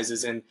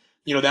exercises and,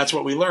 that's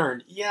what we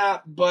learned. Yeah,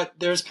 but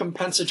there's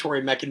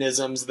compensatory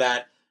mechanisms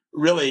that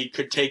really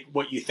could take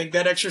what you think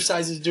that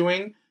exercise is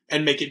doing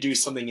and make it do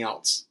something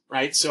else,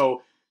 right?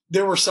 So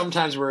there were some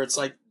times where it's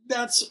like,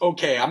 that's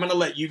okay. I'm going to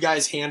let you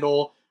guys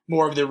handle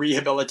more of the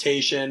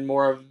rehabilitation,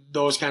 more of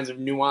those kinds of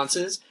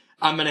nuances.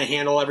 I'm going to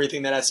handle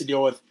everything that has to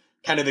deal with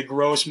kind of the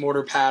gross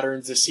motor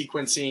patterns, the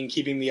sequencing,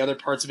 keeping the other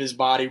parts of his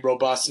body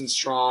robust and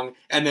strong.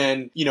 And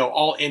then,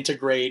 I'll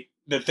integrate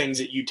the things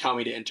that you tell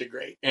me to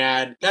integrate.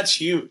 And that's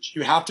huge.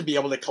 You have to be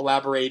able to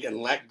collaborate and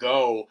let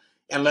go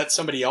and let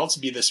somebody else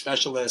be the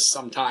specialist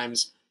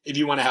sometimes if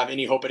you want to have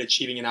any hope at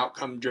achieving an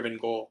outcome-driven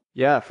goal.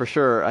 Yeah, for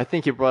sure. I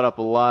think you brought up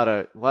a lot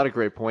of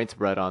great points,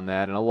 Brett, on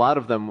that, and a lot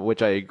of them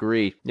which I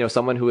agree.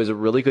 Someone who is a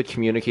really good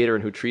communicator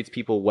and who treats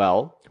people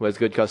well, who has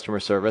good customer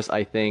service.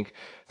 I think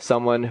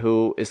someone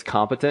who is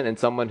competent and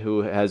someone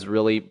who has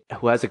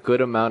a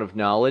good amount of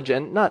knowledge,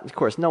 and not, of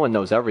course, no one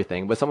knows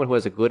everything, but someone who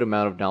has a good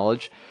amount of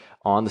knowledge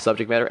on the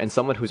subject matter, and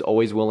someone who's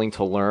always willing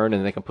to learn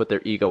and they can put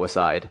their ego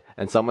aside,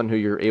 and someone who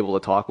you're able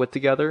to talk with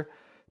together.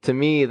 To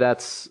me,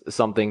 that's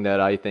something that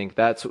I think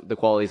that's the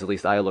qualities at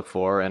least I look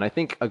for. And I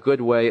think a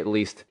good way, at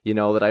least,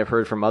 that I've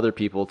heard from other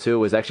people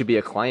too, is actually be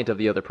a client of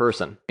the other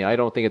person. I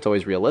don't think it's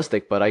always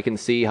realistic, but I can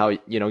see how,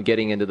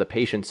 getting into the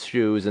patient's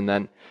shoes and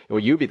then, or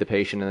you be the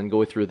patient and then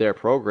go through their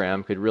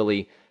program could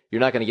really,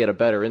 you're not going to get a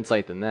better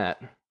insight than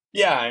that.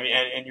 Yeah, I mean,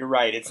 and you're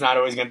right. It's not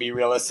always going to be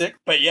realistic,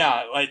 but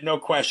yeah, like no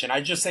question.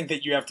 I just think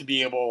that you have to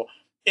be able.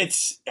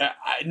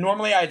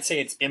 Normally I'd say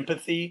it's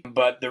empathy,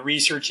 but the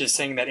research is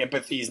saying that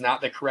empathy is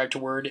not the correct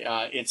word.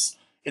 It's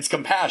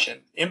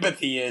compassion.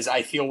 Empathy is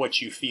I feel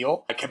what you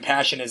feel.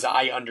 Compassion is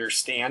I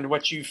understand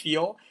what you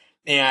feel.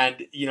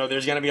 And,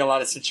 there's going to be a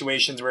lot of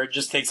situations where it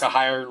just takes a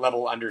higher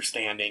level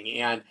understanding.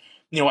 And,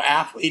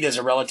 athlete is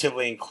a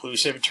relatively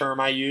inclusive term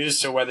I use.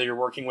 So whether you're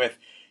working with,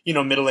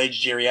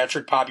 middle-aged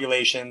geriatric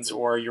populations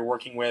or you're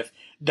working with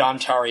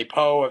Dontari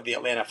Poe of the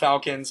Atlanta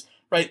Falcons,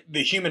 right?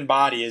 The human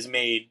body is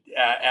made,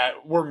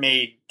 we're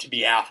made to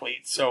be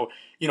athletes. So,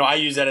 I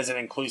use that as an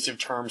inclusive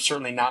term,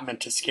 certainly not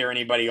meant to scare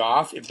anybody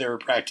off. If there are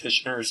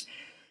practitioners,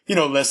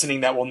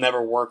 listening that will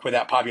never work with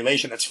that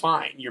population, that's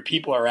fine. Your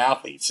people are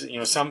athletes.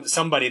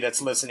 Somebody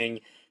that's listening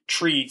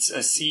treats a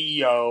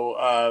CEO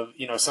of,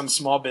 some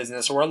small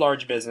business or a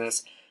large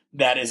business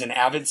that is an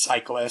avid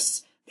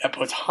cyclist, that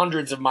puts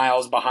hundreds of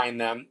miles behind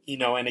them,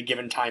 in a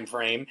given time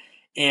frame,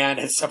 and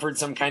has suffered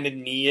some kind of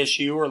knee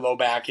issue or low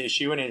back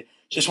issue, and it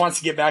just wants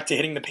to get back to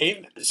hitting the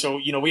pavement. So,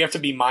 we have to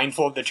be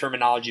mindful of the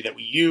terminology that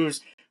we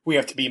use. We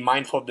have to be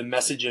mindful of the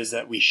messages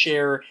that we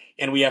share,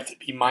 and we have to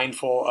be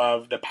mindful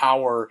of the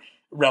power,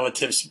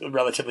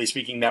 relatively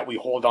speaking, that we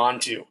hold on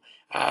to.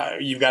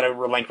 You've got to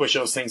relinquish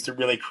those things to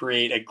really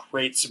create a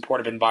great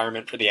supportive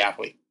environment for the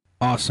athlete.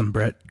 Awesome,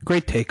 Brett.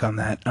 Great take on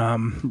that.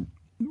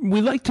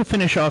 We like to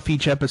finish off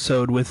each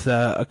episode with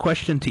a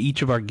question to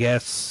each of our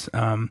guests.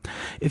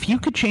 If you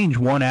could change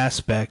one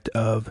aspect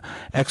of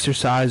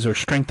exercise or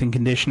strength and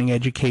conditioning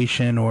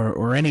education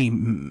or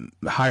any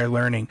higher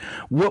learning,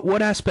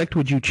 what aspect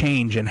would you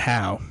change and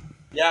how?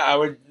 Yeah, I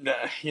would,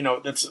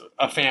 that's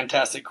a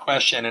fantastic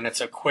question, and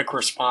it's a quick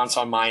response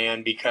on my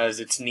end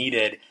because it's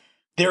needed.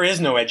 There is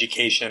no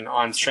education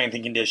on strength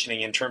and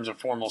conditioning in terms of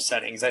formal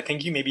settings. I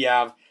think you maybe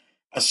have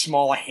a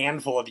small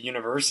handful of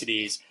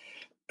universities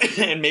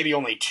and maybe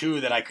only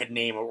two that I could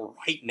name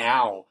right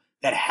now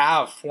that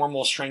have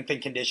formal strength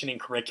and conditioning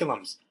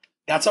curriculums.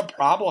 That's a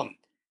problem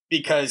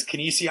because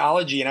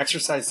kinesiology and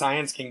exercise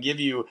science can give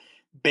you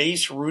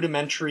base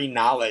rudimentary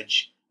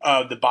knowledge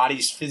of the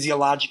body's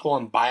physiological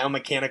and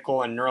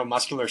biomechanical and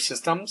neuromuscular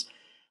systems.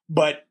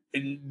 But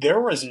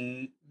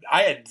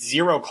I had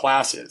zero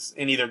classes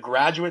in either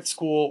graduate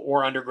school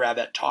or undergrad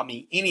that taught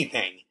me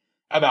anything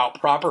about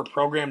proper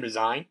program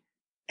design,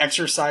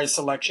 exercise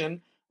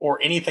selection, or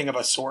anything of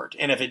a sort.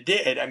 And if it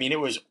did, it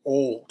was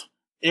old.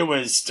 It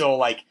was still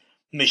like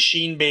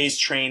machine-based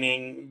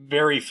training.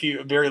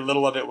 Very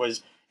little of it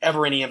was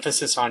ever any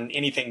emphasis on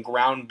anything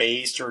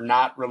ground-based or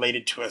not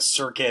related to a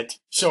circuit.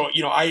 So,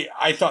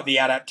 I thought the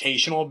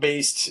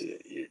adaptational-based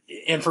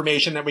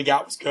information that we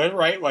got was good,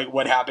 right? Like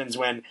what happens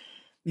when,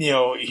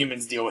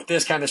 humans deal with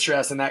this kind of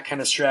stress and that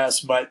kind of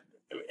stress. But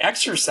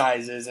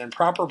exercises and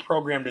proper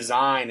program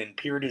design and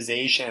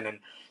periodization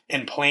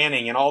and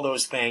planning and all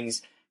those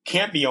things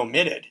can't be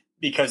omitted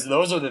because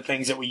those are the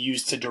things that we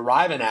use to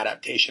derive an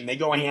adaptation. They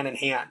go hand in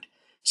hand.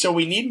 So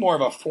we need more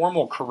of a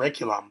formal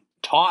curriculum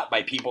taught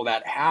by people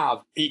that have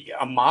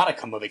a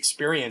modicum of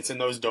experience in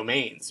those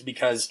domains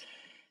because,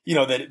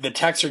 the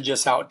texts are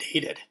just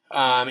outdated.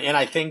 And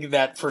I think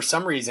that for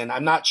some reason,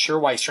 I'm not sure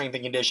why strength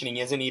and conditioning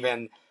isn't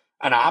even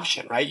an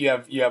option, right?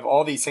 You have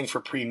all these things for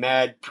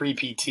pre-med,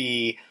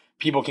 pre-PT.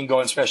 People can go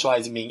and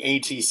specialize in being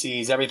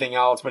ATCs, everything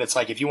else. But it's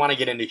like, if you want to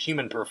get into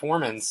human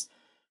performance,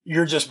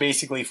 you're just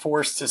basically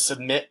forced to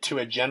submit to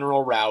a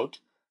general route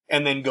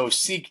and then go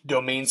seek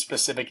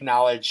domain-specific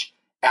knowledge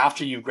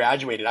after you've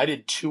graduated. I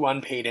did 2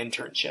 unpaid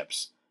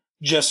internships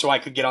just so I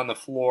could get on the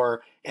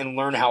floor and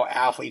learn how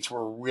athletes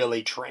were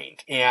really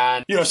trained.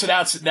 And, so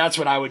that's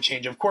what I would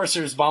change. Of course,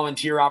 there's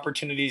volunteer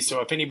opportunities. So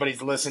if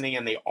anybody's listening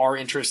and they are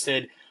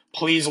interested,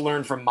 please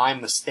learn from my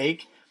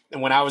mistake.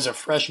 And when I was a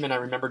freshman, I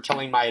remember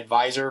telling my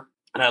advisor,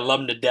 and I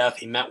love him to death.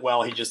 He meant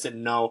well. He just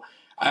didn't know.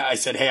 I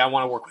said, hey, I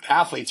want to work with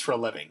athletes for a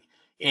living.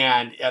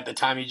 And at the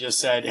time he just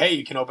said, hey,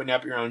 you can open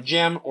up your own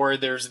gym or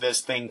there's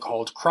this thing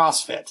called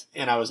CrossFit.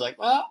 And I was like,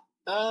 well,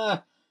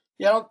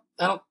 yeah,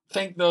 I don't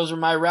think those are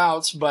my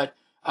routes, but,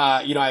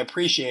 I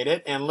appreciate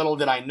it. And little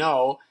did I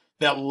know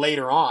that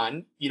later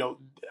on,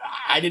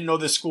 I didn't know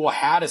the school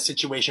had a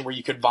situation where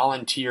you could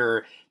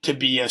volunteer to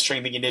be a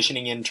strength and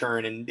conditioning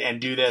intern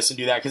and do this and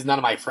do that because none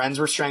of my friends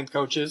were strength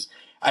coaches.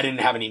 I didn't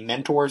have any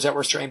mentors that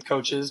were strength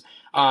coaches.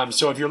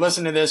 So if you're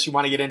listening to this, you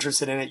want to get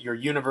interested in it,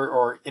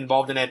 or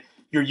involved in it,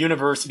 your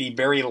university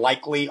very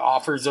likely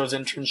offers those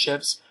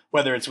internships,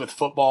 whether it's with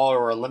football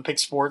or Olympic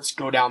sports.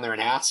 Go down there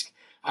and ask.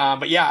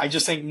 But yeah, I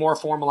just think more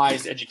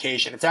formalized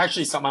education. It's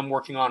actually something I'm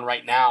working on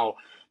right now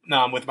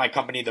with my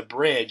company, The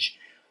Bridge.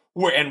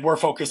 We're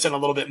focusing a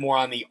little bit more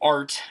on the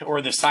art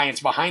or the science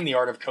behind the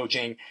art of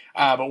coaching.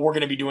 But we're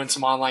going to be doing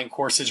some online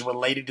courses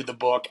related to the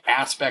book,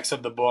 aspects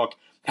of the book,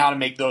 how to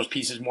make those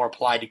pieces more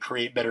applied to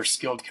create better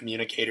skilled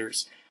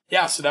communicators.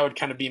 Yeah, so that would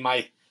kind of be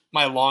my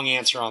long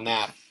answer on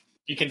that.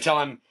 You can tell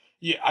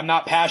I'm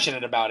not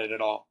passionate about it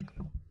at all.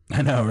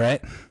 I know,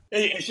 right?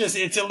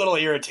 It's a little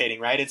irritating,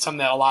 right? It's something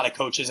that a lot of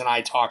coaches and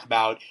I talk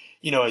about,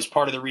 as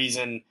part of the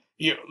reason.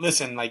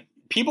 Listen, like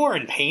people are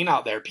in pain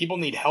out there. People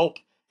need help.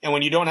 And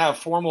when you don't have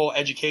formal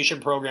education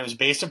programs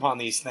based upon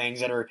these things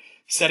that are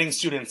setting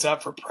students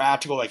up for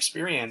practical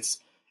experience,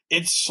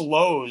 it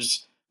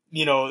slows,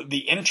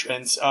 the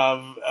entrance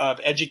of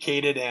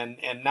educated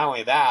and not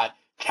only that,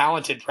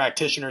 talented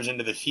practitioners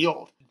into the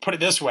field. Put it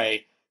this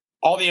way,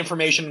 all the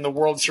information in the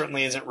world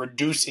certainly isn't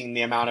reducing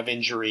the amount of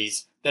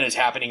injuries that is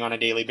happening on a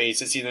daily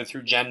basis, either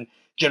through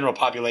general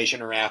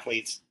population or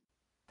athletes.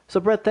 So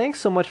Brett, thanks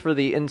so much for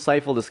the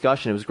insightful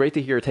discussion. It was great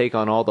to hear your take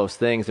on all those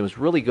things. It was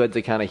really good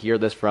to kind of hear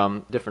this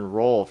from a different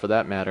role for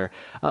that matter.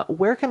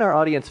 Where can our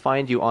audience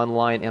find you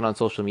online and on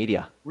social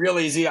media? Real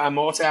easy. I'm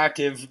most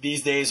active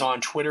these days on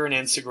Twitter and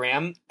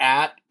Instagram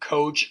at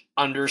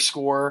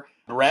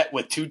Coach_Brett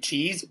with 2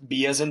 T's,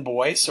 B as in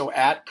boy. So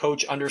at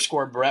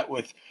Coach_Brett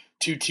with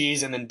 2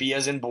 T's and then B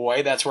as in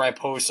boy. That's where I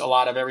post a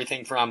lot of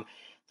everything from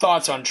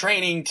thoughts on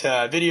training to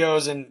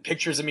videos and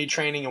pictures of me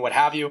training and what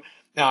have you,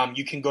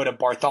 you can go to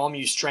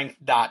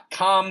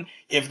bartholomewstrength.com.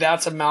 If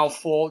that's a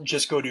mouthful,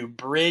 just go to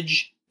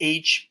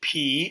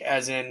bridgehp,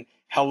 as in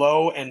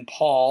hello and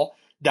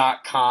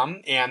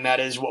Paul.com, and that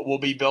is what we'll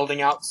be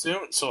building out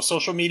soon. So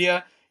social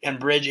media and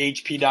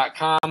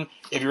bridgehp.com.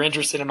 If you're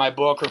interested in my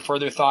book or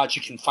further thoughts,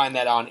 you can find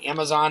that on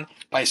Amazon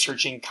by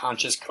searching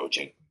Conscious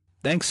Coaching.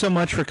 Thanks so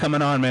much for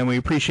coming on, man. We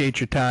appreciate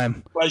your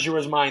time. Pleasure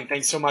was mine.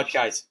 Thanks so much,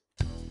 guys.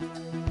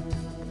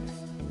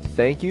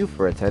 Thank you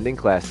for attending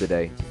class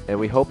today, and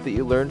we hope that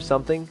you learned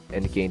something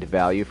and gained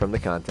value from the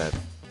content.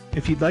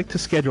 If you'd like to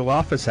schedule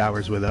office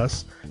hours with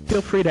us,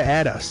 feel free to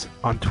add us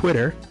on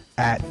Twitter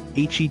at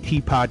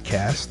HET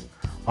Podcast,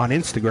 on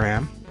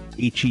Instagram,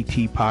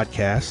 HET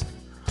Podcast,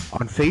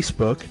 on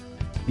Facebook,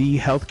 the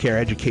Healthcare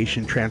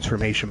Education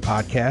Transformation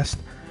Podcast,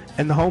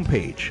 and the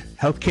homepage,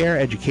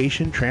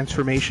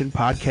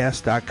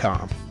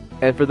 healthcareeducationtransformationpodcast.com.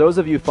 And for those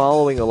of you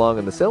following along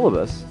in the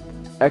syllabus,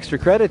 extra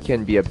credit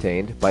can be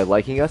obtained by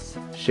liking us,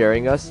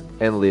 sharing us,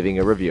 and leaving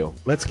a review.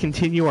 Let's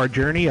continue our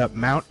journey up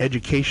Mount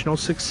Educational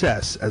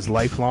Success as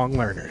lifelong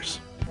learners.